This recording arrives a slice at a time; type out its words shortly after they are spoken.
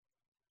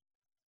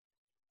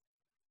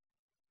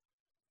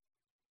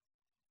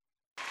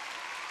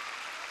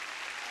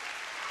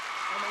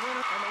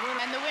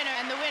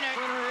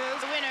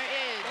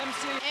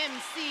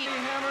MC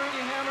Hammer.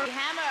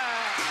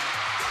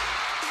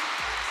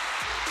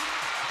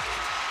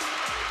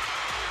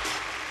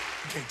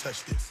 You can't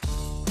touch this.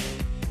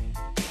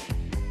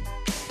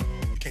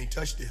 You can't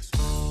touch this.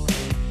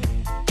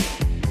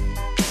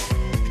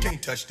 You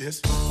can't touch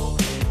this. You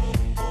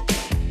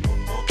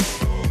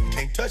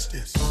can't touch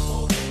this.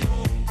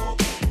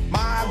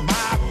 My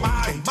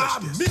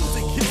music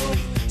hits me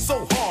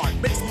so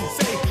hard, makes me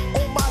say,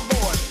 oh my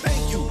Lord,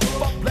 thank you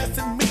for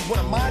blessing me. What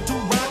am I to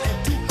rhyme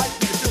and to hype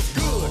me? It feels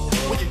good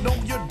when you know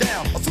you're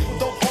down. A super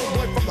dope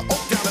homeboy from the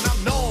Oak Town, and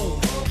I'm known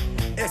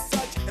as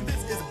such. And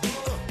this is a beat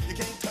you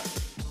can't touch.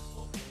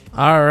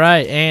 All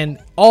right, and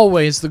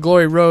always the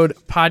Glory Road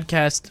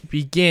podcast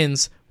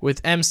begins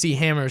with MC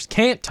Hammer's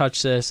Can't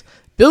Touch This.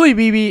 Billy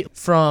Beebe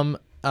from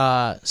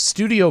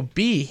Studio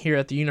B here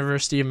at the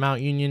University of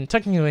Mount Union.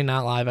 Technically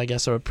not live, I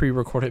guess, or a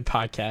pre-recorded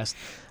podcast.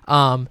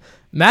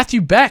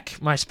 Matthew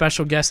Beck, my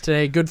special guest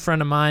today, good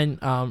friend of mine.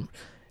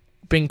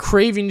 Been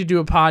craving to do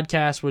a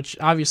podcast, which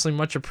obviously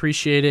much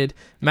appreciated.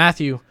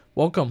 Matthew,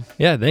 welcome.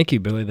 Yeah, thank you,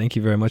 Billy. Thank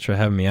you very much for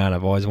having me on.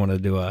 I've always wanted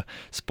to do a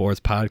sports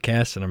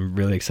podcast, and I'm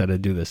really excited to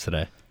do this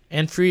today.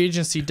 And free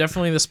agency,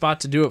 definitely the spot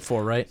to do it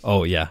for, right?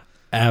 Oh, yeah.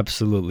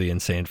 Absolutely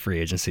insane free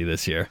agency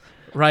this year.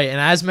 Right, and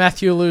as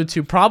Matthew alluded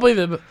to,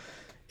 probably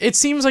it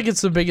seems like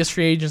it's the biggest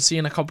free agency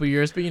in a couple of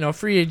years, but, you know,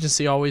 free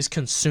agency always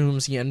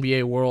consumes the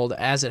NBA world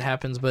as it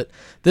happens, but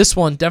this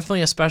one,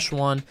 definitely a special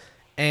one,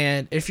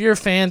 and if you're a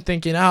fan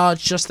thinking, oh,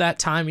 it's just that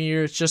time of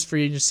year, it's just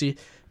free agency,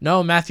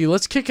 no, Matthew,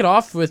 let's kick it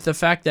off with the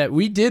fact that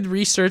we did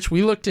research,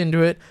 we looked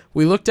into it,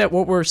 we looked at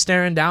what we're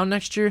staring down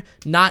next year,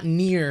 not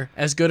near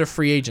as good a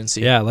free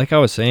agency. Yeah, like I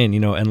was saying, you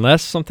know,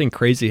 unless something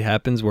crazy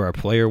happens where a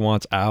player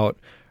wants out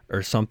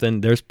or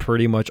something, there's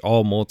pretty much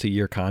all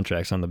multi-year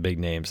contracts on the big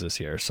names this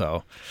year,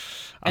 so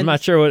I'm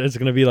not sure what it's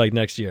going to be like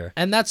next year.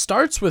 And that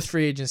starts with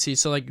free agency,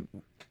 so like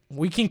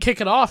we can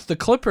kick it off. The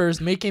Clippers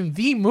making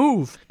the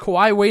move.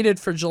 Kawhi waited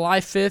for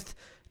July 5th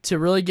to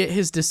really get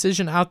his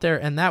decision out there,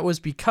 and that was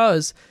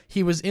because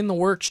he was in the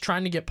works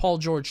trying to get Paul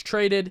George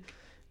traded.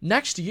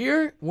 Next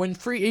year, when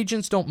free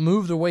agents don't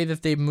move the way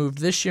that they've moved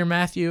this year,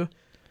 Matthew,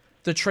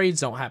 the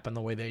trades don't happen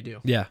the way they do.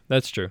 Yeah,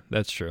 that's true.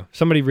 That's true.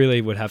 Somebody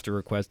really would have to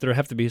request. There would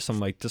have to be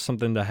just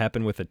something to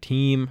happen with a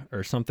team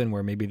or something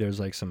where maybe there's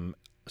like some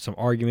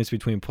arguments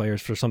between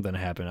players for something to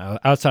happen.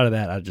 Outside of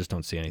that, I just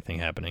don't see anything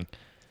happening.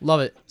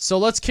 Love it. So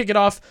let's kick it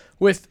off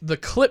with the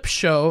Clip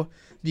Show.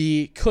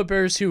 The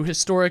Clippers, who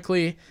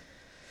historically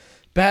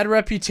bad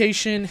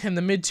reputation in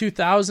the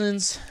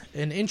mid-2000s,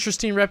 an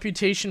interesting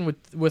reputation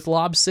with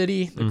Lob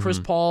City, the Chris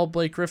Paul,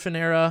 Blake Griffin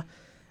era.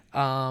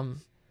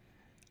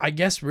 I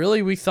guess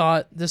really we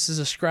thought this is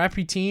a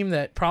scrappy team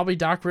that probably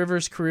Doc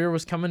Rivers' career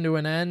was coming to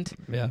an end.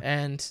 Yeah.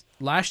 And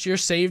last year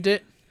saved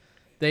it.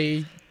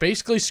 They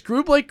basically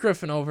screwed Blake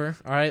Griffin over.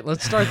 All right,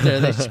 let's start there.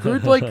 They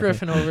screwed Blake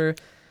Griffin over.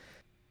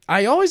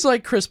 I always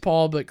like Chris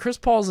Paul, but Chris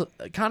Paul's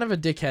kind of a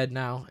dickhead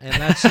now, and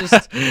that's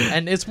just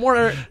and it's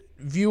more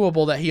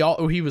viewable that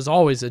he was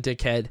always a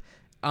dickhead.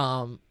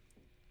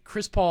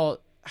 Chris Paul,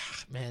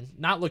 man,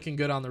 not looking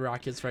good on the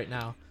Rockets right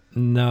now.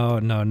 No,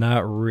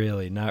 not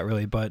really.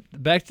 But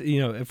back to,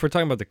 if we're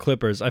talking about the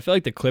Clippers, I feel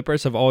like the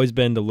Clippers have always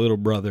been the little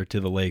brother to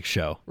the Lake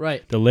Show.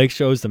 Right. The Lake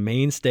Show is the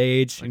main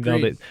stage.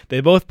 Agreed. They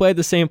both play at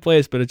the same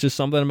place, but it's just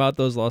something about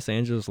those Los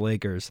Angeles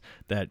Lakers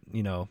that,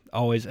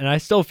 always, and I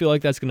still feel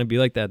like that's going to be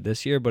like that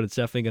this year, but it's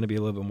definitely going to be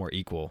a little bit more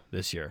equal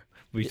this year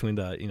between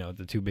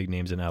the two big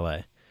names in LA.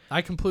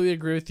 I completely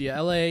agree with you.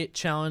 LA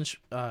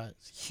Challenge,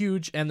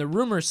 huge, and the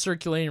rumors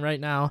circulating right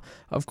now,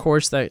 of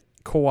course, that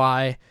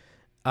Kawhi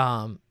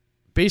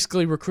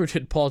basically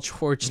recruited Paul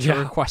George to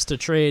request a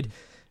trade.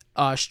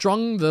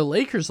 Strung the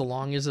Lakers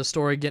along is a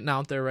story getting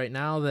out there right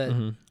now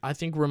that I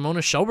think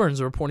Ramona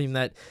Shelburne's reporting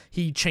that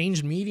he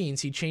changed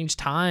meetings, he changed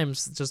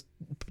times, just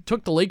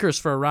took the Lakers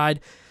for a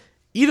ride.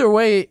 Either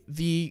way,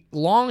 the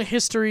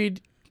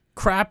long-historied,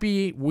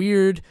 crappy,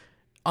 weird,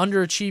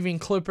 underachieving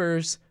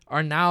Clippers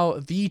are now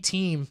the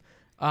team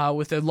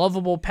with a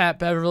lovable Pat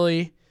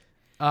Beverly.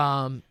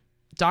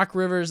 Doc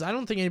Rivers, I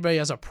don't think anybody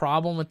has a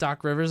problem with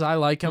Doc Rivers. I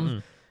like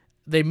him.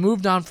 They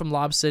moved on from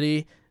Lob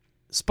City,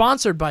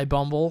 sponsored by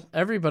Bumble.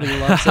 Everybody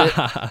loves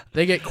it.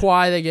 They get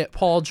Kawhi, they get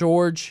Paul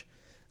George.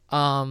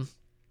 Kawhi's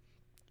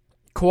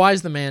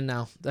the man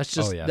now. That's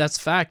just that's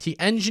fact. He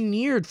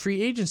engineered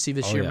free agency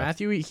this year,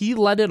 Matthew. He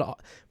let it all.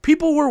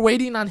 People were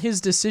waiting on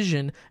his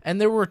decision, and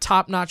there were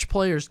top-notch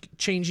players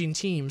changing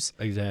teams.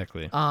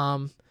 Exactly.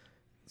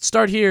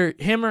 Start here.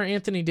 Him or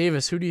Anthony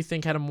Davis, who do you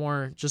think had a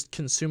more just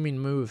consuming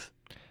move?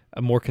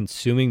 A more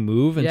consuming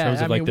move in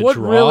terms of the what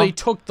draw? really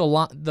took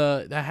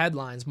the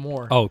headlines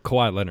more? Oh,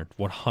 Kawhi Leonard,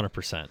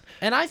 100%.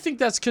 And I think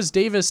that's because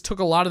Davis took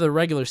a lot of the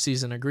regular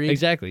season, agreed?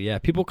 Exactly, yeah.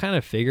 People kind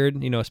of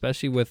figured,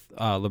 especially with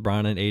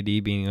LeBron and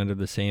AD being under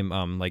the same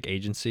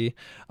agency,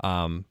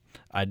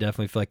 I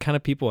definitely feel like kind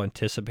of people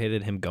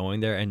anticipated him going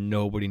there, and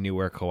nobody knew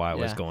where Kawhi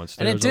was going. So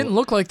and it didn't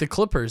look like the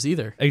Clippers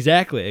either.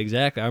 Exactly.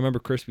 I remember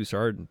Chris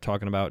Broussard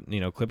talking about,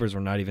 Clippers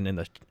were not even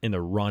in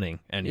the running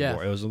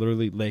anymore. Yeah. It was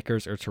literally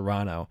Lakers or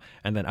Toronto,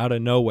 and then out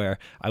of nowhere,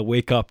 I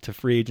wake up to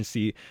free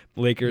agency.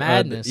 Lakers,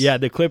 madness.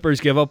 The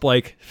Clippers give up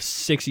like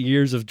 6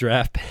 years of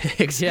draft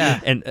picks. Yeah,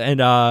 and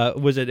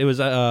was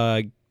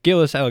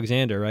Gilgeous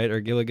Alexander, right? Or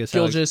Gilgeous.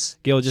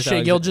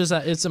 Shai Gilgeous.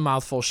 It's a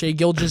mouthful. Shai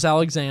Gilgeous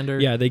Alexander.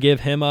 Yeah, they give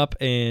him up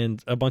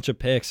and a bunch of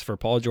picks for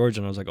Paul George,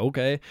 and I was like,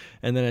 okay.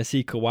 And then I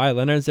see Kawhi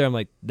Leonard's there. I'm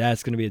like,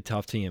 that's going to be a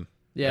tough team.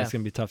 Yeah, that's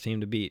going to be a tough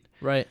team to beat.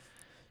 Right.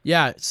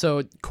 Yeah.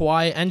 So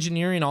Kawhi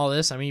engineering all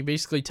this. I mean, he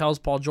basically tells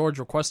Paul George,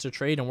 request a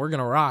trade, and we're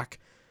gonna rock.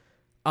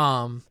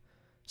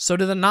 So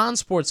to the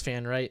non-sports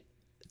fan, right?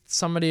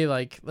 Somebody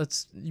like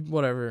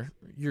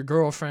your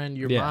girlfriend,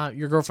 mom,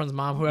 your girlfriend's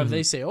mom, whoever,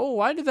 they say, oh,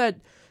 why did that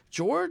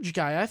George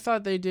guy? I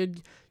thought they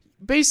did.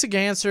 Basic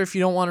answer, if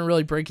you don't want to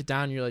really break it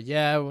down, you're like,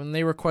 yeah, when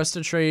they request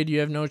a trade, you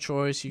have no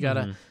choice. You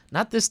gotta,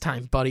 not this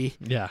time, buddy.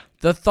 Yeah.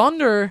 The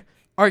Thunder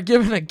are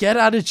given a get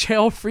out of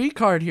jail free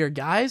card here,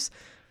 guys.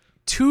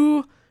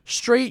 2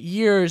 straight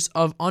years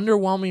of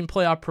underwhelming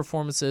playoff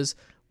performances.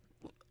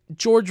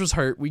 George was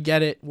hurt. We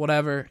get it.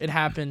 Whatever. It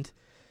happened.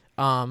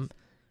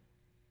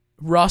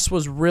 Russ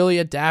was really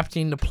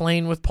adapting to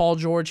playing with Paul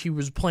George. He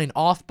was playing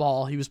off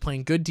ball. He was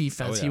playing good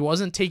defense. He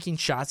wasn't taking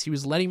shots. He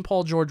was letting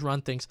Paul George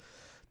run things.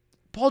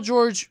 Paul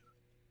George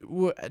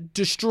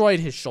destroyed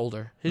his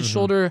shoulder. His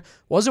shoulder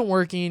wasn't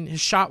working.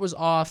 His shot was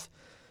off.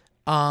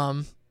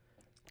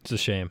 It's a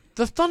shame.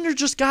 The Thunder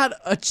just got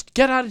a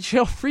get out of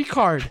jail free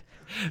card.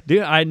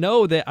 Dude, I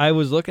know that I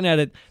was looking at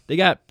it. They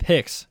got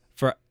picks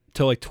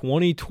till like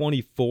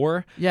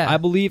 2024, I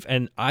believe.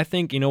 And I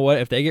think, you know what?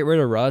 If they get rid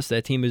of Russ,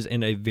 that team is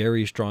in a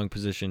very strong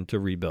position to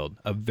rebuild.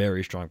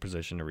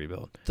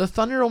 The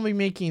Thunder will be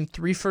making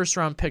 3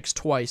 first-round picks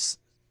twice.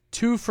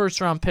 2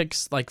 first-round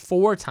picks like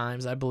 4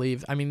 times, I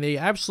believe. I mean, they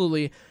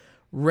absolutely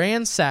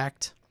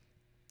ransacked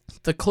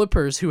the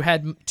Clippers, who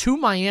had 2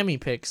 Miami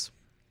picks,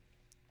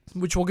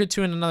 which we'll get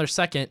to in another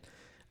second.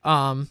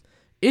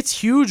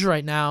 It's huge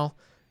right now.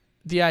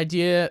 The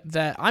idea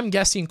that I'm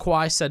guessing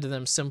Kawhi said to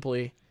them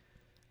simply,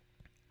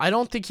 I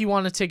don't think he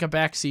wanted to take a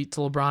backseat to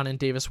LeBron and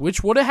Davis,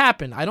 which would have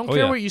happened. I don't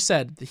care what you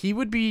said. He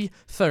would be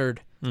third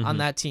on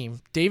that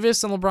team.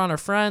 Davis and LeBron are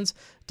friends.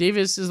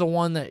 Davis is the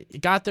one that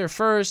got there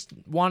first,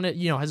 wanting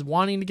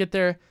to get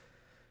there.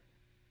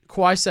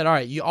 Kawhi said, all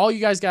right, all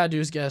you guys got to do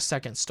is get a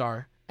second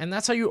star. And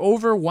that's how you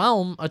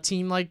overwhelm a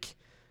team like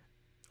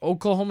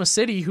Oklahoma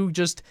City, who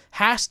just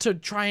has to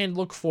try and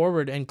look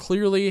forward and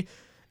clearly,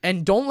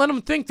 and don't let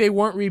them think they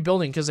weren't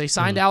rebuilding, because they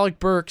signed Alec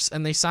Burks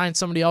and they signed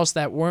somebody else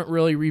that weren't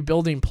really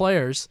rebuilding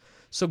players.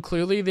 So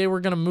clearly they were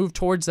going to move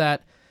towards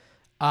that.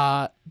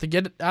 The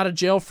get out of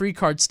jail free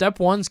card. Step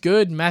 1's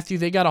good. Matthew,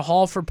 they got a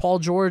haul for Paul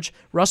George.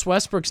 Russ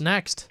Westbrook's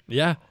next.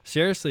 Yeah,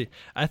 seriously.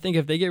 I think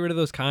if they get rid of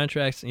those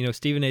contracts,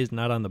 Stephen A's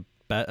not on the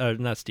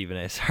Steven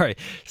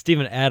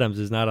Adams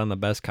is not on the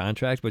best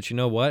contract, but you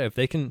know what? If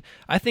they can,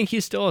 I think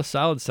he's still a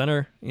solid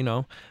center,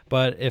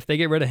 but if they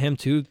get rid of him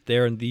too,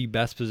 they're in the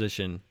best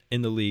position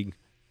in the league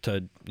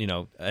to,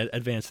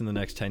 advance in the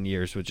next 10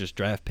 years with just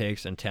draft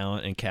picks and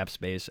talent and cap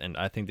space, and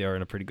I think they are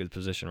in a pretty good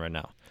position right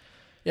now.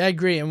 Yeah, I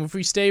agree. And if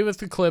we stay with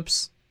the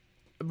Clips,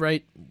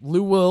 right,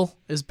 Lou Will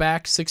is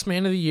back, 6th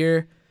man of the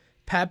year.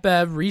 Pat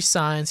Bev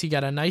re-signs. He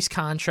got a nice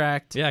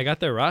contract. Yeah, I got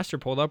their roster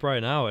pulled up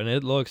right now, and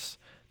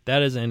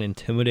that is an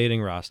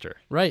intimidating roster.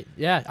 Right,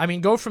 yeah. I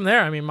mean, go from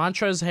there. I mean,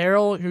 Montrezl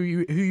Harrell, who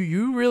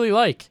you really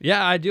like.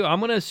 Yeah, I do. I'm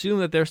going to assume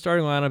that their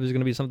starting lineup is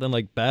going to be something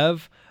like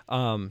Bev,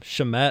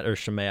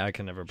 Shamet, I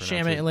can never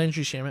pronounce it.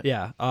 Landry Shamet.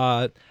 Yeah.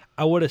 I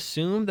would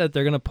assume that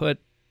they're going to put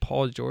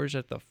Paul George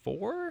at the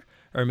 4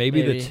 or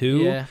maybe the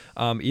 2. Yeah.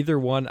 Either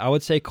one. I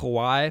would say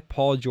Kawhi,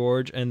 Paul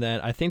George, and then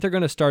I think they're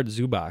going to start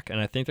Zubac,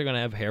 and I think they're going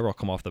to have Harrell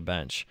come off the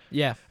bench.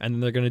 Yeah. And then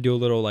they're going to do a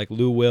little like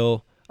Lou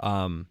Will,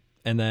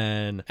 and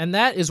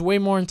that is way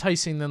more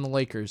enticing than the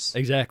Lakers.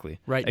 Exactly.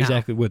 Right now.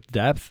 Exactly. With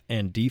depth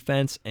and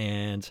defense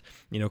and,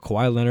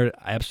 Kawhi Leonard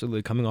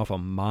absolutely coming off a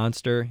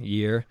monster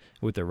year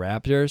with the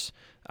Raptors.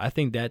 I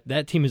think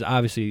that team is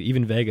obviously,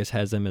 even Vegas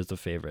has them as the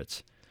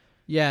favorites.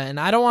 Yeah, and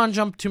I don't want to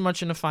jump too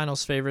much into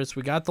finals favorites.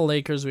 We got the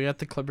Lakers. We got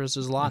the Clippers.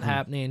 There's a lot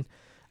happening.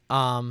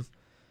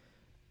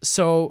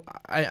 So,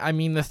 I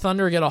mean, the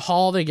Thunder get a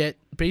haul. They get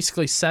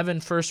basically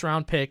 7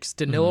 first-round picks.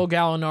 Danilo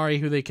Gallinari,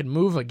 who they could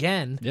move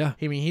again. Yeah.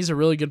 I mean, he's a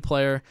really good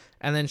player.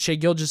 And then Shai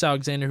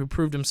Gilgeous-Alexander, who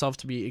proved himself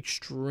to be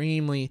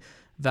extremely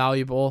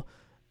valuable.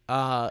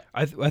 I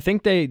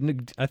think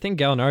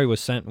Gallinari was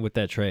sent with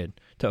that trade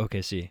to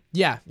OKC.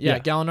 Yeah.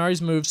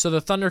 Gallinari's moved. So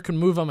the Thunder could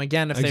move him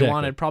again if they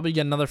wanted. Probably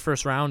get another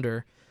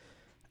first-rounder.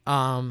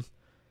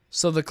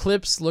 So the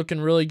Clips looking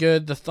really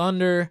good. The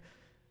Thunder...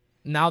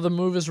 Now the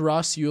move is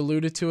Russ. You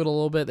alluded to it a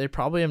little bit. They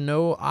probably have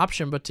no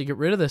option but to get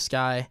rid of this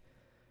guy.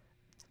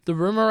 The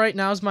rumor right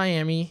now is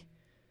Miami.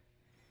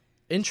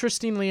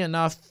 Interestingly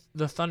enough,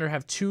 the Thunder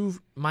have 2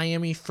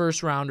 Miami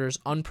first-rounders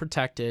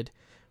unprotected,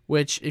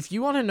 which if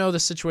you want to know the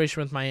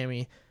situation with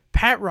Miami,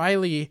 Pat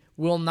Riley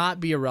will not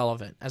be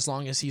irrelevant as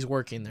long as he's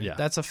working there. Yeah.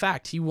 That's a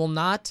fact. He will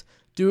not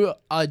do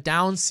a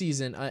down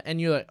season,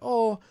 and you're like,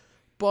 oh,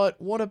 but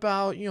what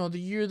about, the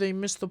year they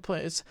missed the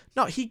playoffs?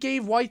 No, he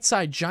gave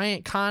Whiteside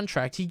giant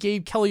contract. He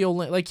gave Kelly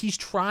Olynyk, like, he's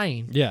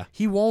trying. Yeah.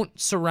 He won't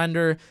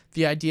surrender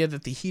the idea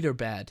that the Heat are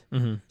bad.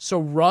 Mm-hmm. So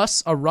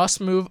a Russ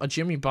move, a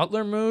Jimmy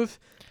Butler move,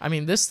 I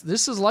mean, this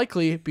is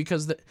likely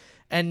because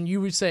and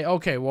you would say,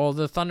 okay, well,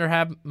 the Thunder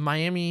have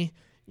Miami,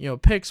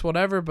 picks,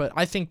 whatever, but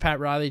I think Pat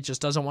Riley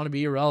just doesn't want to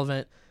be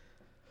irrelevant.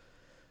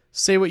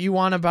 Say what you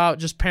want about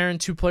just pairing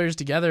two players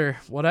together,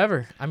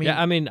 whatever.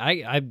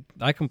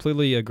 I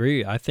completely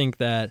agree. I think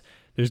that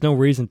there's no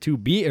reason to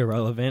be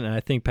irrelevant, and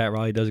I think Pat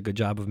Riley does a good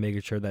job of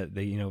making sure that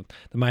the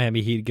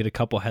Miami Heat get a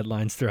couple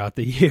headlines throughout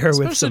the year,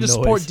 especially with some to noise.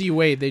 support D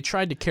Wade. They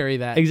tried to carry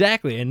that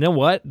Exactly, and you know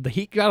what? The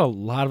Heat got a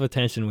lot of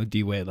attention with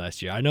D Wade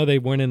last year. I know they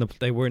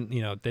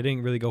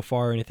didn't really go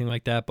far or anything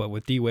like that, but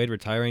with D Wade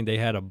retiring, they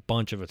had a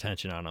bunch of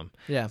attention on him.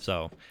 Yeah.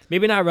 So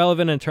maybe not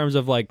relevant in terms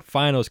of like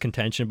finals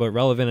contention, but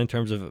relevant in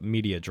terms of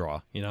media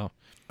draw.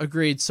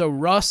 Agreed. So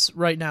Russ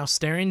right now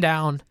staring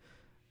down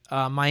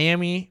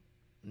Miami,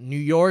 New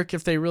York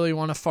if they really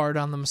want to fart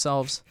on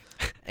themselves,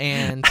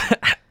 and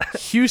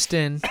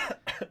Houston.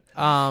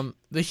 The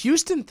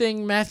Houston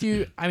thing,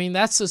 Matthew, I mean,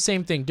 that's the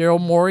same thing. Daryl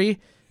Morey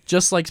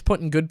just likes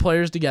putting good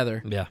players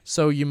together. Yeah.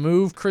 So you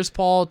move Chris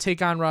Paul,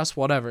 take on Russ,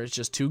 whatever. It's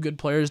just two good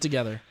players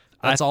together.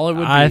 That's all it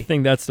would be. I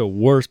think that's the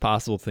worst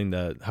possible thing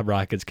that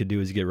Rockets could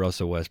do is get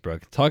Russell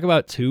Westbrook. Talk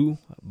about two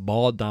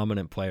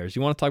ball-dominant players.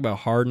 You want to talk about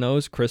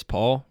hard-nosed Chris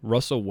Paul,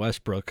 Russell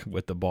Westbrook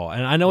with the ball.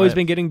 And I know he's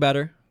been getting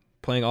better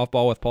playing off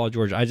ball with Paul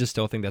George. I just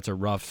still think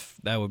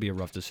that would be a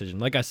rough decision.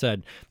 Like I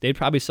said, they'd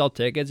probably sell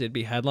tickets. It'd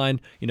be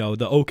headline, the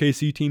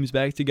OKC team's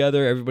back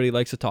together. Everybody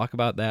likes to talk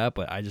about that,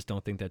 but I just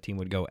don't think that team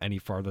would go any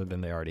farther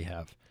than they already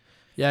have.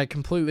 Yeah, I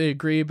completely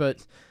agree,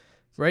 but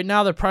right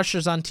now the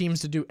pressure's on teams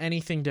to do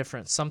anything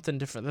different, something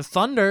different. The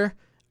Thunder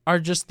are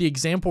just the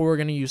example we're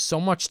going to use so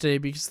much today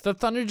because the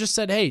Thunder just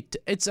said, hey,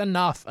 it's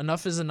enough.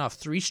 Enough is enough.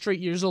 3 straight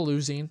years of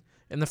losing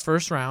in the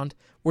first round.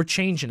 We're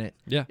changing it.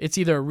 Yeah. It's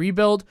either a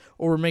rebuild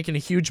or we're making a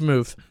huge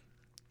move.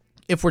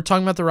 If we're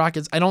talking about the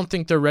Rockets, I don't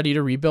think they're ready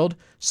to rebuild,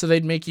 so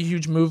they'd make a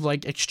huge move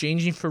like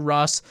exchanging for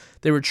Russ.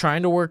 They were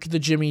trying to work the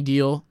Jimmy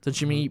deal, the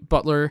Jimmy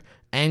Butler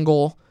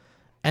angle,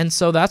 and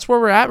so that's where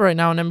we're at right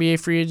now in NBA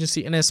free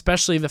agency, and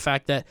especially the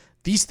fact that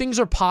these things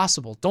are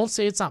possible. Don't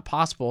say it's not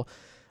possible.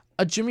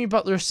 A Jimmy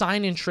Butler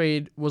sign-in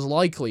trade was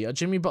likely. A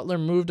Jimmy Butler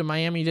move to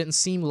Miami didn't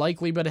seem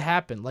likely, but it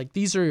happened. Like,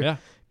 these are... Yeah.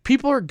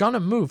 People are going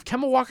to move.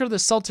 Kemba Walker to the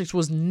Celtics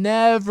was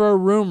never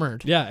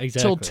rumored. Yeah,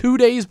 exactly. Till 2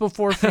 days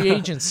before free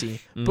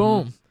agency.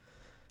 Boom.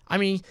 I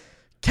mean,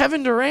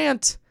 Kevin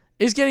Durant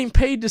is getting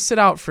paid to sit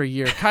out for a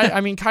year.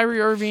 Kyrie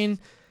Irving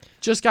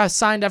just got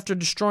signed after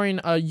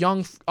destroying a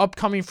young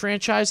upcoming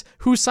franchise.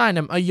 Who signed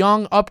him? A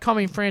young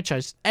upcoming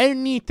franchise.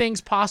 Anything's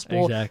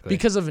possible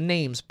because of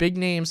names, big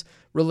names,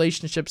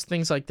 relationships,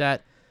 things like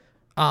that.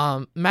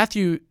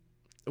 Matthew,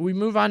 we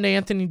move on to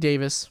Anthony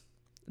Davis.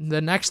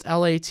 The next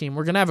LA team,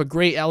 we're going to have a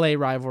great LA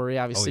rivalry,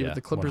 obviously, with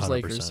the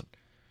Clippers-Lakers.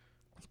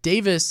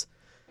 Davis,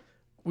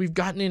 we've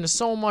gotten into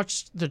so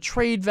much, the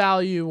trade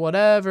value,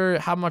 whatever,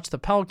 how much the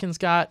Pelicans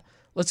got.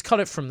 Let's cut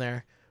it from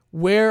there.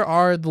 Where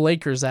are the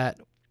Lakers at?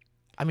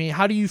 I mean,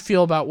 how do you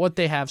feel about what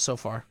they have so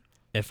far?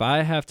 If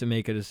I have to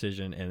make a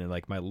decision and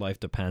my life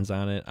depends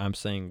on it, I'm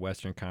saying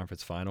Western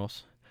Conference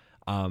Finals.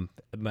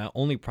 My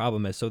only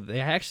problem is, so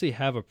they actually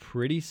have a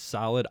pretty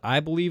solid,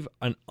 I believe,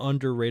 an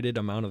underrated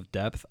amount of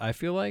depth, I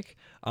feel like,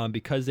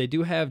 because they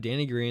do have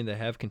Danny Green, they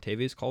have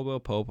Kentavious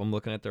Caldwell-Pope. I'm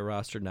looking at their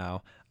roster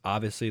now.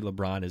 Obviously,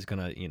 LeBron is going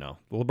to,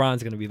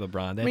 LeBron's going to be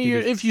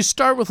LeBron. If you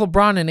start with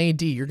LeBron and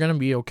AD, you're going to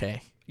be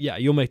okay. Yeah,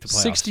 you'll make the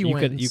playoffs. 60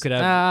 wins. You could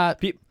have...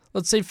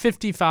 Let's say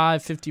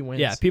 55, 50 wins.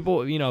 Yeah,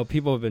 people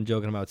have been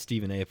joking about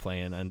Stephen A.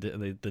 playing on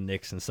the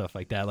Knicks and stuff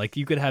like that. Like,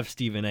 you could have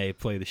Stephen A.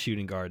 play the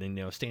shooting guard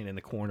and, stand in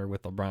the corner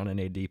with LeBron and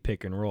AD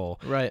pick and roll.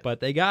 Right.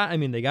 But they got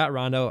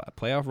Rondo.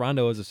 Playoff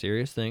Rondo is a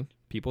serious thing.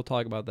 People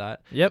talk about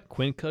that. Yep.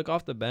 Quinn Cook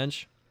off the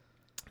bench.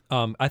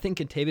 I think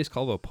Kentavious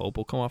Caldwell-Pope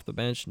will come off the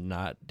bench,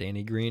 not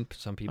Danny Green.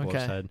 Some people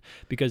have said,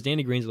 because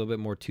Danny Green's a little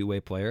bit more two-way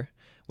player,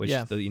 which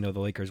the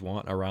Lakers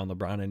want around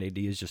LeBron and AD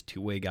is just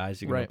two-way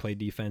guys. You're going to play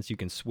defense. You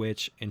can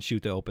switch and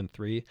shoot the open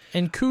three.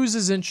 And Kuz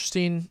is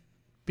interesting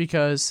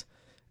because,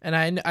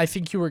 and I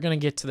think you were going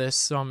to get to this,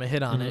 so I'm going to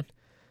hit on it.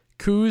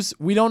 Kuz,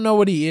 we don't know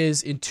what he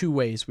is in two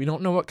ways. We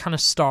don't know what kind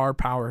of star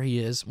power he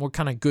is, what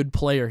kind of good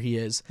player he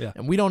is,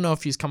 and we don't know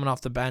if he's coming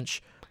off the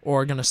bench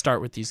or going to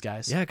start with these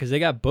guys. Yeah, because they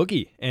got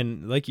Boogie.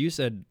 And like you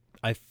said,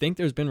 I think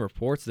there's been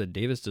reports that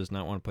Davis does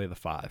not want to play the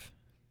 5.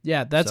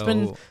 Yeah, that's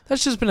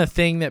just been a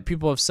thing that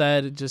people have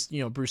said. Just,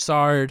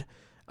 Broussard,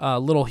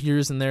 little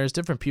here's and there's.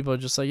 Different people are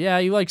just like, yeah,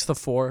 he likes the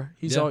 4.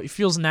 He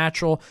feels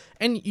natural.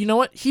 And you know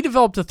what? He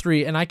developed a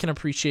 3, and I can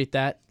appreciate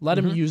that. Let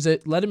him use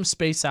it. Let him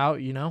space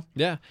out,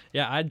 Yeah,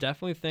 I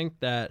definitely think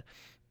that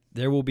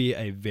there will be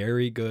a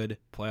very good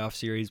playoff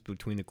series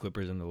between the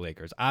Clippers and the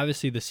Lakers.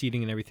 Obviously, the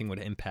seeding and everything would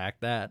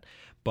impact that,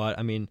 But,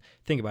 I mean,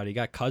 think about it. You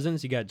got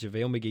Cousins, you got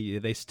JaVale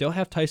McGee. They still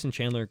have Tyson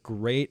Chandler,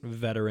 great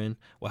veteran,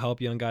 will help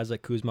young guys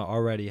like Kuzma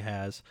already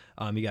has.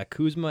 You got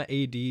Kuzma,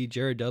 AD,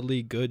 Jared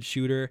Dudley, good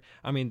shooter.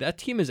 I mean, that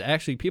team is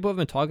actually, people have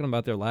been talking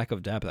about their lack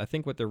of depth. I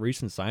think with their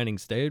recent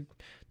signings,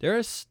 they're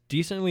a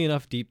decently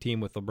enough deep team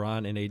with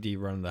LeBron and AD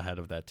running the head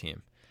of that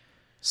team.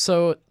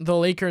 So the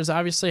Lakers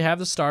obviously have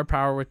the star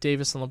power with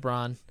Davis and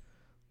LeBron.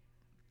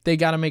 They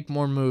got to make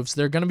more moves.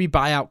 They're going to be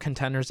buyout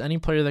contenders. Any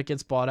player that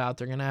gets bought out,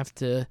 they're going to have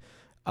to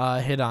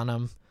hit on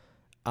them.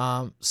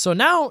 So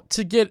now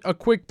to get a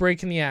quick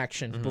break in the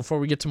action before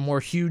we get to more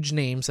huge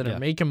names that are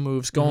making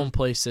moves, going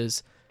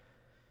places.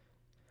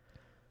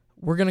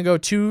 We're going to go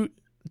two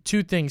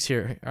things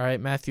here. All right,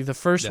 Matthew. The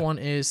first one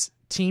is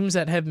teams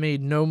that have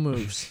made no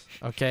moves.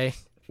 Okay.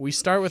 We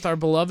start with our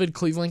beloved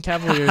Cleveland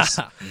Cavaliers.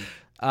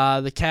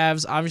 The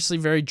Cavs, obviously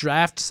very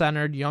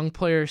draft-centered, young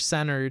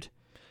player-centered.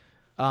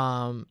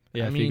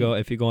 If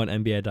you go on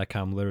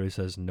NBA.com, literally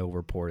says no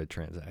reported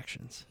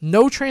transactions.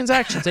 No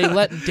transactions. They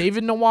let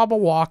David Nwaba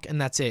walk, and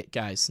that's it,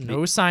 guys. No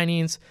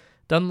signings.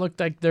 Doesn't look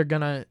like they're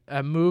going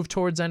to move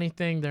towards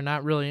anything. They're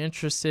not really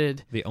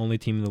interested. The only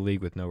team in the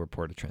league with no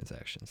reported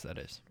transactions, that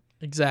is.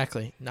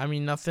 Exactly. I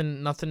mean,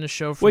 nothing to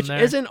show from Which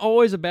there. isn't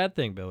always a bad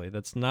thing, Billy.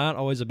 That's not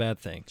always a bad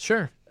thing.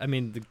 Sure. I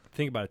mean,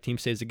 think about it. Team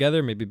stays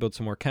together, maybe build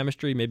some more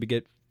chemistry, maybe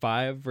get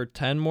 5 or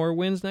 10 more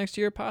wins next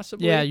year,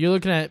 possibly. Yeah, you're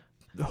looking at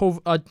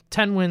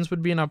 10 wins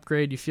would be an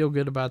upgrade. You feel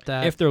good about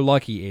that. If they're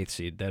lucky, 8th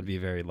seed, that'd be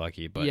very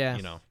lucky. But,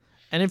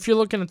 And if you're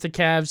looking at the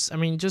Cavs, I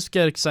mean, just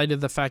get excited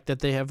the fact that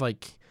they have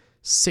like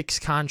 6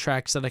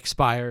 contracts that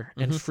expire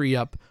and free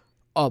up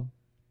a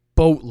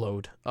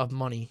boatload of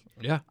money.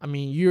 Yeah. I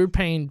mean, you're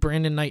paying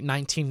Brandon Knight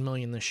 $19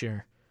 million this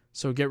year.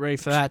 So get ready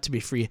for that to be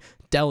free.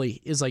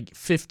 Delhi is like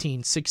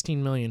 $16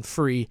 million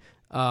free.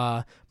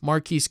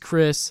 Marquise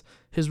Chris,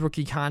 his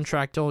rookie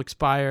contract will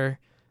expire.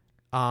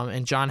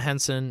 And John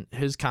Henson,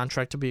 his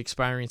contract will be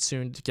expiring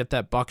soon. To get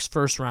that Bucks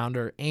first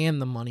rounder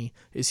and the money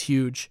is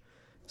huge.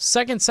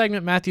 Second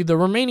segment, Matthew, the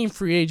remaining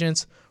free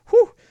agents.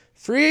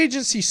 Free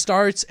agency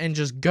starts and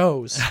just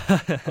goes.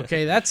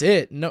 Okay, that's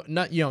it.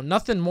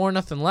 Nothing more,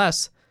 nothing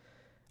less.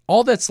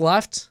 All that's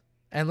left,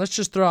 and let's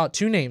just throw out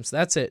 2 names.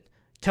 That's it.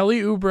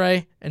 Kelly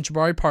Oubre and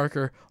Jabari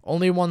Parker,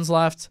 only ones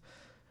left.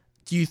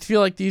 Do you feel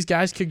like these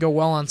guys could go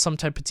well on some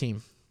type of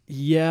team?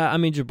 Yeah, I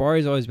mean,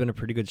 Jabari's always been a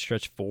pretty good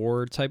stretch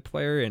forward type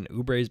player, and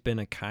Oubre's been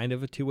a kind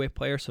of a two-way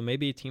player, so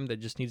maybe a team that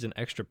just needs an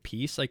extra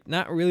piece. Like,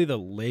 not really the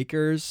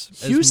Lakers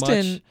Houston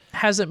as much.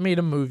 Hasn't made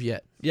a move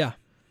yet. Yeah.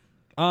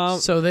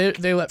 So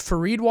they let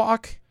Fareed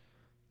walk.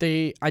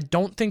 I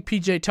don't think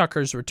PJ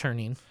Tucker's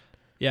returning.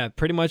 Yeah,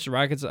 pretty much the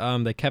Rockets,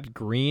 they kept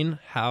Green,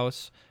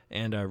 House,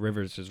 and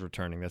Rivers is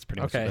returning. That's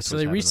pretty much okay. So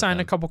they re-signed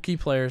a couple key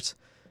players.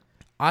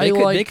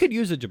 They could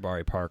use a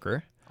Jabari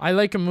Parker. I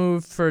like a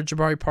move for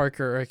Jabari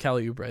Parker or a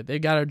Kelly Oubre. They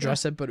got to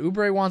address it, but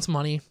Oubre wants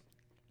money.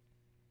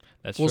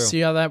 That's we'll true.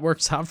 see how that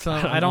works out for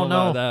them. I don't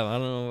know. I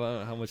don't know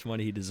about how much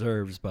money he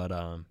deserves, but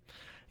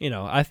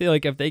I feel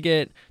like if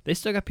they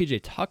still got PJ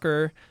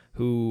Tucker,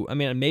 who, I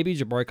mean, maybe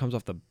Jabari comes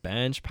off the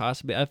bench,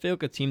 possibly. I feel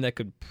like a team that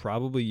could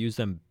probably use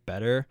them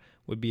better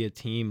would be a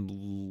team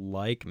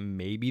like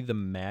maybe the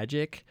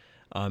Magic.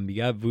 You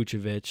got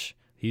Vucevic.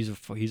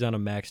 He's on a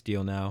max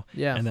deal now.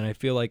 Yeah. And then I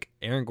feel like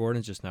Aaron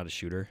Gordon's just not a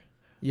shooter.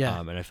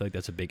 Yeah. And I feel like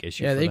that's a big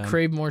issue. Yeah, for they them.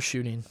 crave more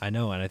shooting. I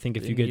know, and I think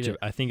if you get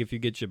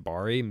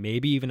Jabari,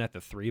 maybe even at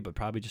the 3, but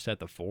probably just at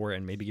the 4,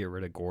 and maybe get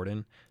rid of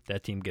Gordon,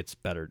 that team gets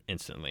better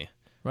instantly.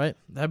 Right.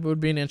 That would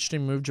be an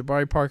interesting move.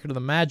 Jabari Parker to the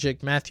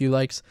Magic. Matthew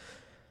likes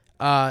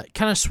kind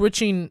of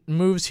switching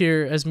moves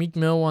here. As Meek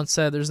Mill once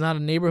said, there's not a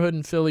neighborhood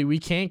in Philly we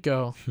can't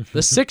go.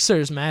 The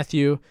Sixers,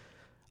 Matthew.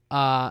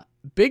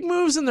 Big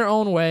moves in their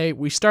own way.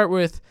 We start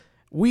with,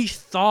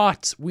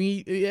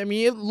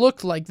 it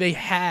looked like they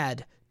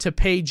had to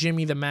pay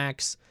Jimmy the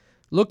max.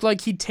 Looked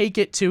like he'd take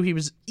it too. He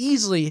was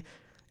easily,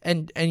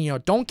 and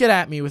don't get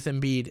at me with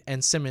Embiid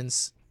and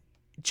Simmons.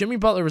 Jimmy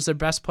Butler was their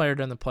best player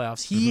during the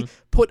playoffs. He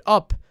put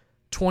up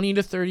 20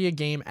 to 30 a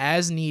game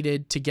as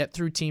needed to get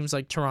through teams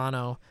like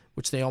Toronto,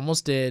 which they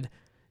almost did.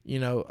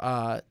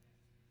 A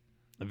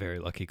very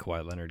lucky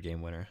Kawhi Leonard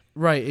game winner.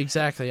 Right,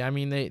 exactly. I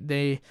mean,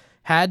 they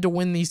had to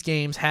win these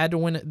games, had to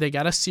win it. They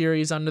got a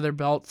series under their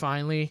belt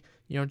finally,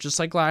 just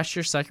like last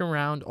year, second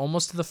round,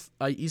 almost to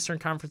the Eastern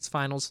Conference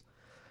Finals.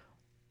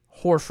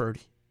 Horford.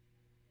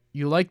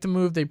 You like the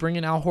move. They bring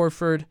in Al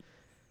Horford.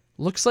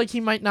 Looks like he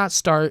might not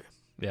start.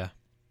 Yeah.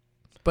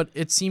 But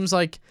it seems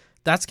like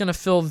that's going to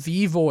fill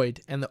the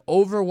void and the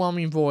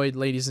overwhelming void,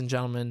 ladies and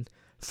gentlemen,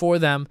 for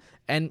them.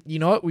 And you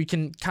know what? We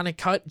can kind of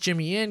cut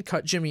Jimmy in,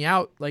 cut Jimmy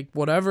out, like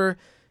whatever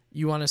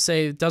you want to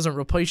say. It doesn't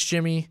replace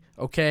Jimmy,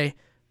 okay?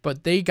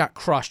 But they got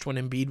crushed when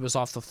Embiid was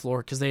off the floor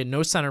because they had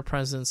no center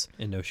presence.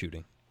 And no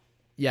shooting.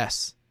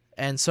 Yes.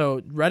 And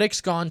so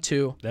Redick's gone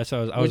too. That's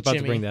what I was about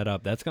to bring that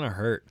up. That's going to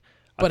hurt.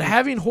 But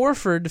having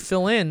Horford to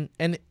fill in,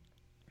 and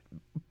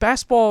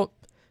basketball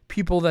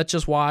people that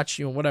just watch,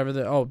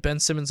 whatever, Ben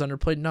Simmons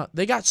underplayed. No,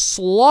 they got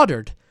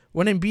slaughtered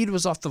when Embiid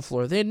was off the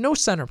floor. They had no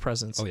center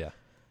presence. Oh, yeah.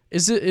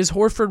 Is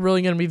Horford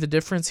really going to be the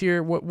difference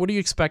here? What are you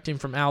expecting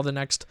from Al the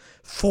next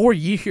 4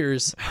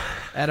 years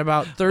at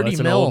about 30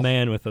 That's mil? an old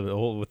man with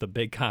a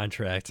big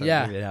contract. I'll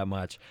Yeah. give you that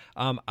much.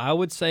 I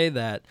would say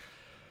that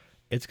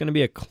it's going to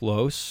be a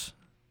close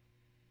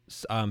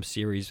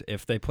series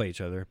if they play each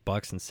other,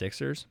 Bucks and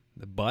Sixers.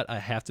 But I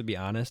have to be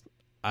honest,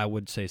 I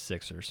would say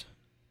Sixers.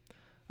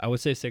 I would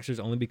say Sixers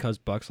only because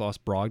Bucks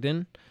lost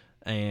Brogdon.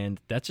 And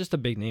that's just a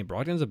big name.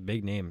 Brogdon's a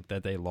big name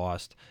that they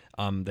lost.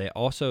 They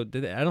also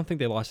I don't think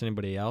they lost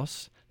anybody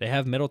else. They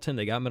have Middleton.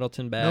 They got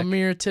Middleton back. No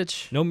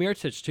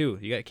Mirotic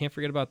too. Can't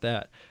forget about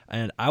that.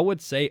 And I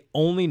would say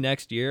only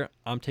next year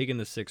I'm taking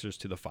the Sixers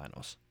to the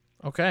finals.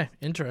 Okay,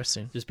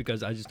 interesting. Just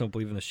because I just don't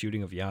believe in the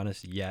shooting of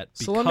Giannis yet.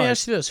 So let me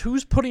ask you this: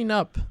 who's putting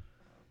up?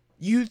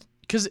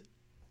 Because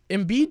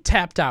Embiid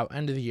tapped out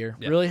end of the year.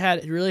 Yeah. Really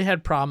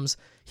had problems.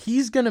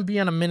 He's going to be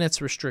on a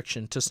minutes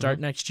restriction to start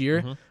next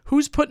year. Mm-hmm.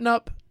 Who's putting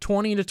up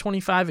 20 to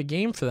 25 a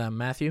game for them,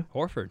 Matthew?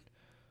 Horford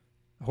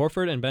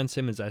and Ben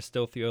Simmons, I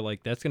still feel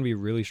like that's going to be a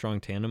really strong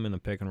tandem in the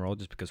pick and roll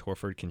just because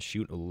Horford can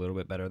shoot a little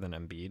bit better than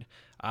Embiid.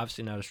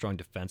 Obviously not as strong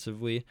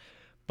defensively,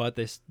 but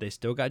they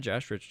still got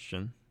Josh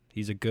Richardson.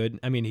 He's a good.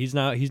 I mean, he's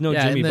no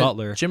Jimmy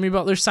Butler. Jimmy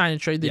Butler sign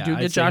and trade. They do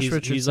get Josh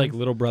Richardson. He's like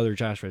little brother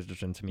Josh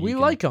Richardson to me. We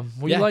like him.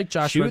 We like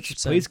Josh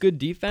Richardson. Plays good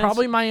defense.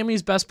 Probably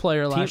Miami's best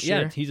player last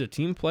year. Yeah, he's a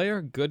team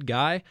player, good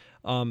guy.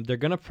 They're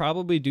gonna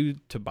probably do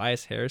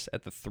Tobias Harris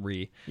at the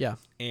 3. Yeah.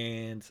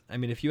 And I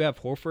mean, if you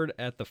have Horford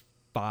at the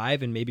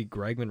 5 and maybe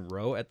Greg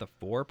Monroe at the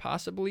 4,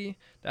 possibly,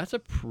 that's a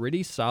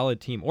pretty solid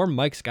team. Or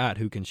Mike Scott,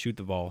 who can shoot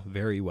the ball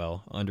very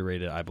well,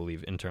 underrated, I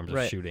believe, in terms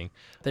of shooting.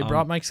 They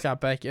brought Mike Scott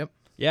back. Yep.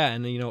 Yeah,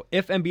 and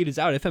if Embiid is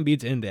out, if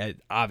Embiid's in, they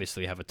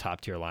obviously have a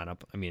top-tier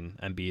lineup. I mean,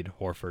 Embiid,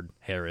 Horford,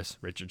 Harris,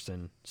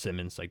 Richardson,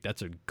 Simmons,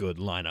 that's a good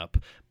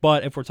lineup.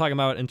 But if we're talking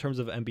about in terms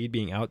of Embiid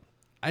being out,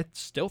 I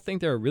still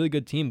think they're a really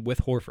good team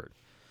with Horford.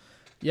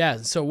 Yeah,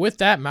 so with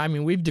that, I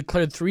mean, we've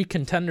declared 3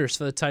 contenders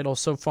for the title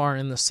so far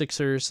in the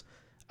Sixers,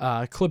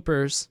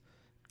 Clippers.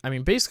 I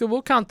mean, basically,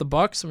 we'll count the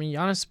Bucks. I mean,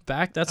 Giannis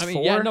back, that's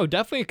 4. Yeah, no,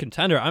 definitely a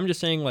contender. I'm just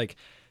saying,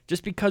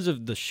 just because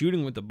of the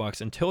shooting with the Bucks,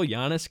 until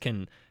Giannis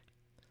can...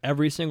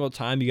 Every single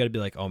time you got to be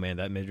like, oh man,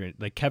 that mid-range,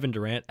 like Kevin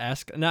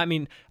Durant-esque. No, I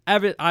mean,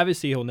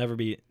 obviously he'll never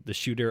be the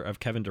shooter of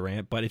Kevin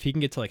Durant, but if he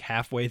can get to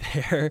halfway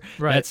there,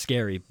 that's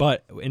scary.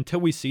 But until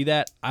we see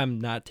that,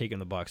 I'm not taking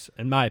the Bucks,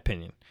 in my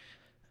opinion.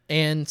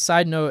 And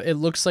side note, it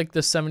looks like the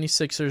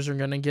 76ers are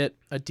going to get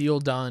a deal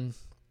done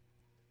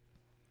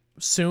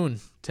soon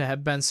to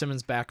have Ben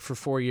Simmons back for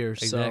 4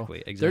 years.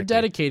 Exactly. So they're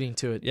dedicating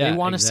to it. Yeah, they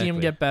want to see him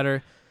get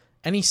better,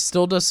 and he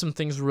still does some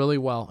things really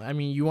well. I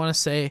mean, you want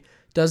to say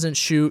doesn't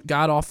shoot,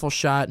 god-awful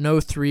shot,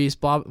 no threes,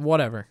 blah,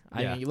 whatever.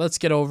 I mean, let's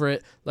get over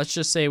it. Let's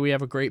just say we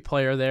have a great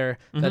player there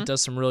that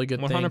does some really good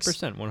 100%,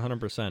 things.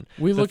 100%.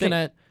 We're looking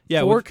at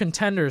 4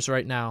 contenders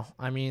right now.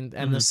 I mean,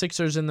 and the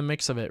Sixers in the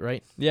mix of it,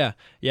 right? Yeah.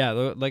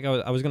 Like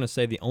I was going to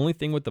say, the only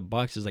thing with the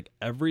Bucks is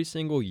every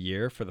single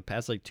year for the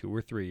past 2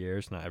 or 3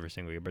 years, not every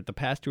single year, but the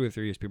past 2 or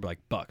 3 years, people are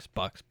like,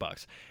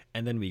 Bucks.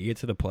 And then we get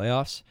to the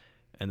playoffs,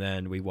 and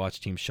then we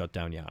watch teams shut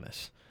down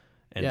Giannis.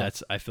 And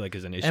that's, I feel like,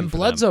 is an issue. And for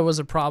Bledsoe them. was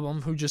a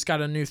problem who just got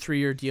a new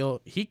 3-year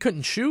deal. He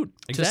couldn't shoot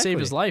to save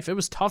his life. It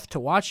was tough to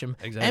watch him.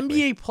 Exactly.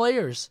 NBA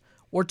players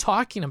were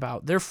talking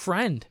about their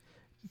friend,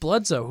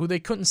 Bledsoe, who they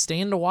couldn't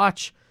stand to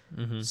watch.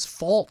 His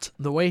fault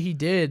the way he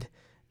did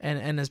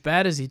and as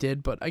bad as he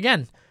did. But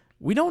again,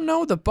 we don't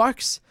know. The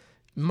Bucks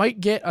might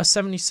get a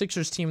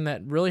 76ers team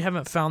that really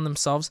haven't found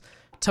themselves.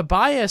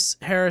 Tobias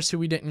Harris, who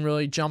we didn't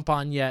really jump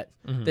on yet,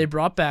 they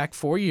brought back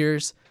 4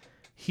 years.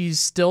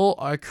 He's still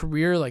a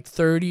career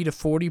 30 to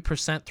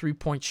 40%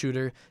 three-point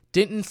shooter.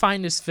 Didn't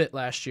find his fit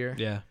last year.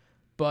 Yeah.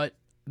 But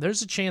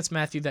there's a chance,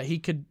 Matthew, that he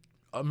could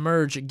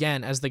emerge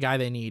again as the guy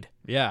they need.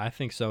 Yeah, I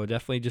think so.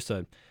 Definitely just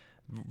a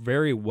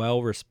very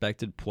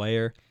well-respected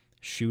player,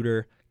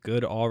 shooter,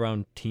 good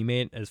all-around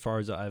teammate as far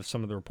as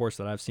some of the reports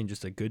that I've seen,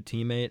 just a good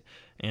teammate.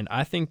 And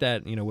I think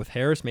that, with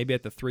Harris maybe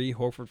at the 3,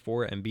 Horford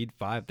 4, Embiid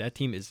 5, that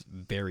team is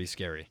very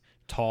scary.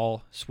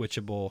 Tall,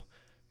 switchable,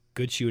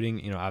 good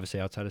shooting,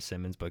 obviously outside of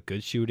Simmons, but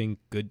good shooting,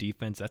 good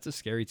defense. That's a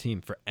scary team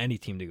for any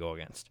team to go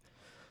against.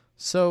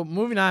 So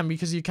moving on,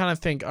 because you kind of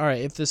think, all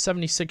right, if the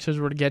 76ers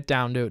were to get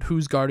down to it,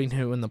 who's guarding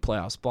who in the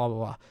playoffs, blah, blah,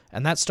 blah.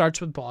 And that starts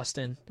with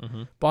Boston.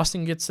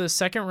 Boston gets the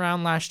second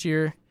round last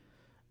year,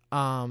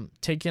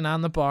 taking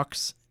on the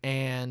Bucks,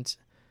 and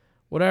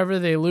whatever,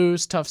 they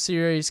lose, tough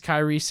series,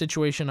 Kyrie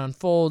situation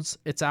unfolds,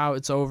 it's out,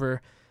 it's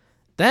over.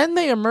 Then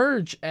they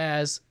emerge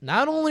as,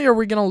 not only are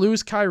we going to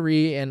lose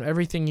Kyrie and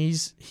everything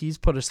he's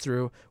put us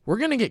through, we're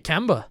going to get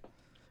Kemba.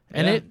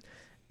 And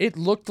it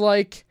looked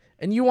like,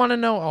 and you want to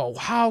know,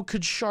 how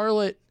could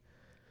Charlotte,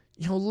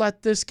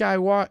 let this guy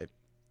walk?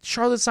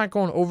 Charlotte's not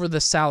going over the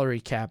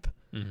salary cap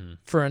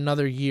for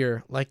another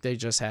year like they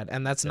just had.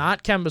 And that's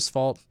not Kemba's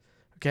fault,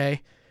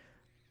 okay?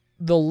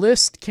 The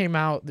list came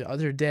out the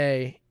other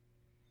day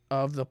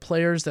of the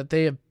players that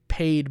they have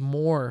paid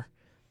more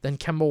than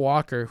Kemba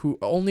Walker, who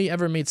only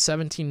ever made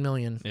 $17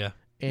 million. Yeah,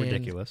 in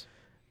ridiculous.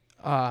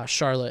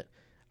 Charlotte.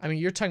 I mean,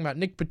 you're talking about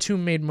Nick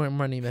Batum made more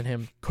money than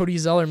him. Cody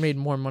Zeller made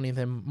more money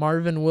than him.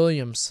 Marvin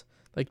Williams.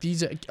 Like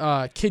these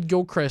Kid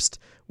Gilchrist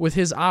with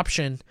his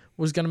option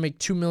was going to make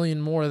 $2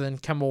 million more than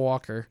Kemba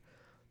Walker.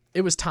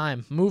 It was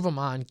time. Move him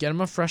on. Get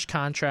him a fresh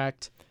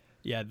contract.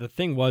 Yeah, the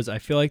thing was, I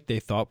feel like they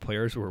thought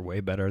players were way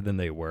better than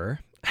they were.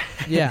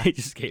 Yeah. They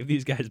just gave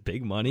these guys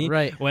big money.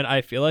 Right. When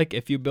I feel like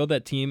if you build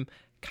that team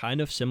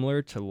kind of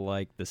similar to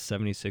like the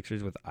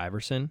 76ers with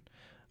Iverson,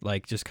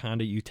 like just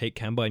kind of you take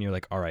Kemba and you're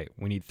like, all right,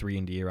 we need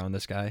 3-and-D around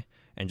this guy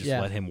and just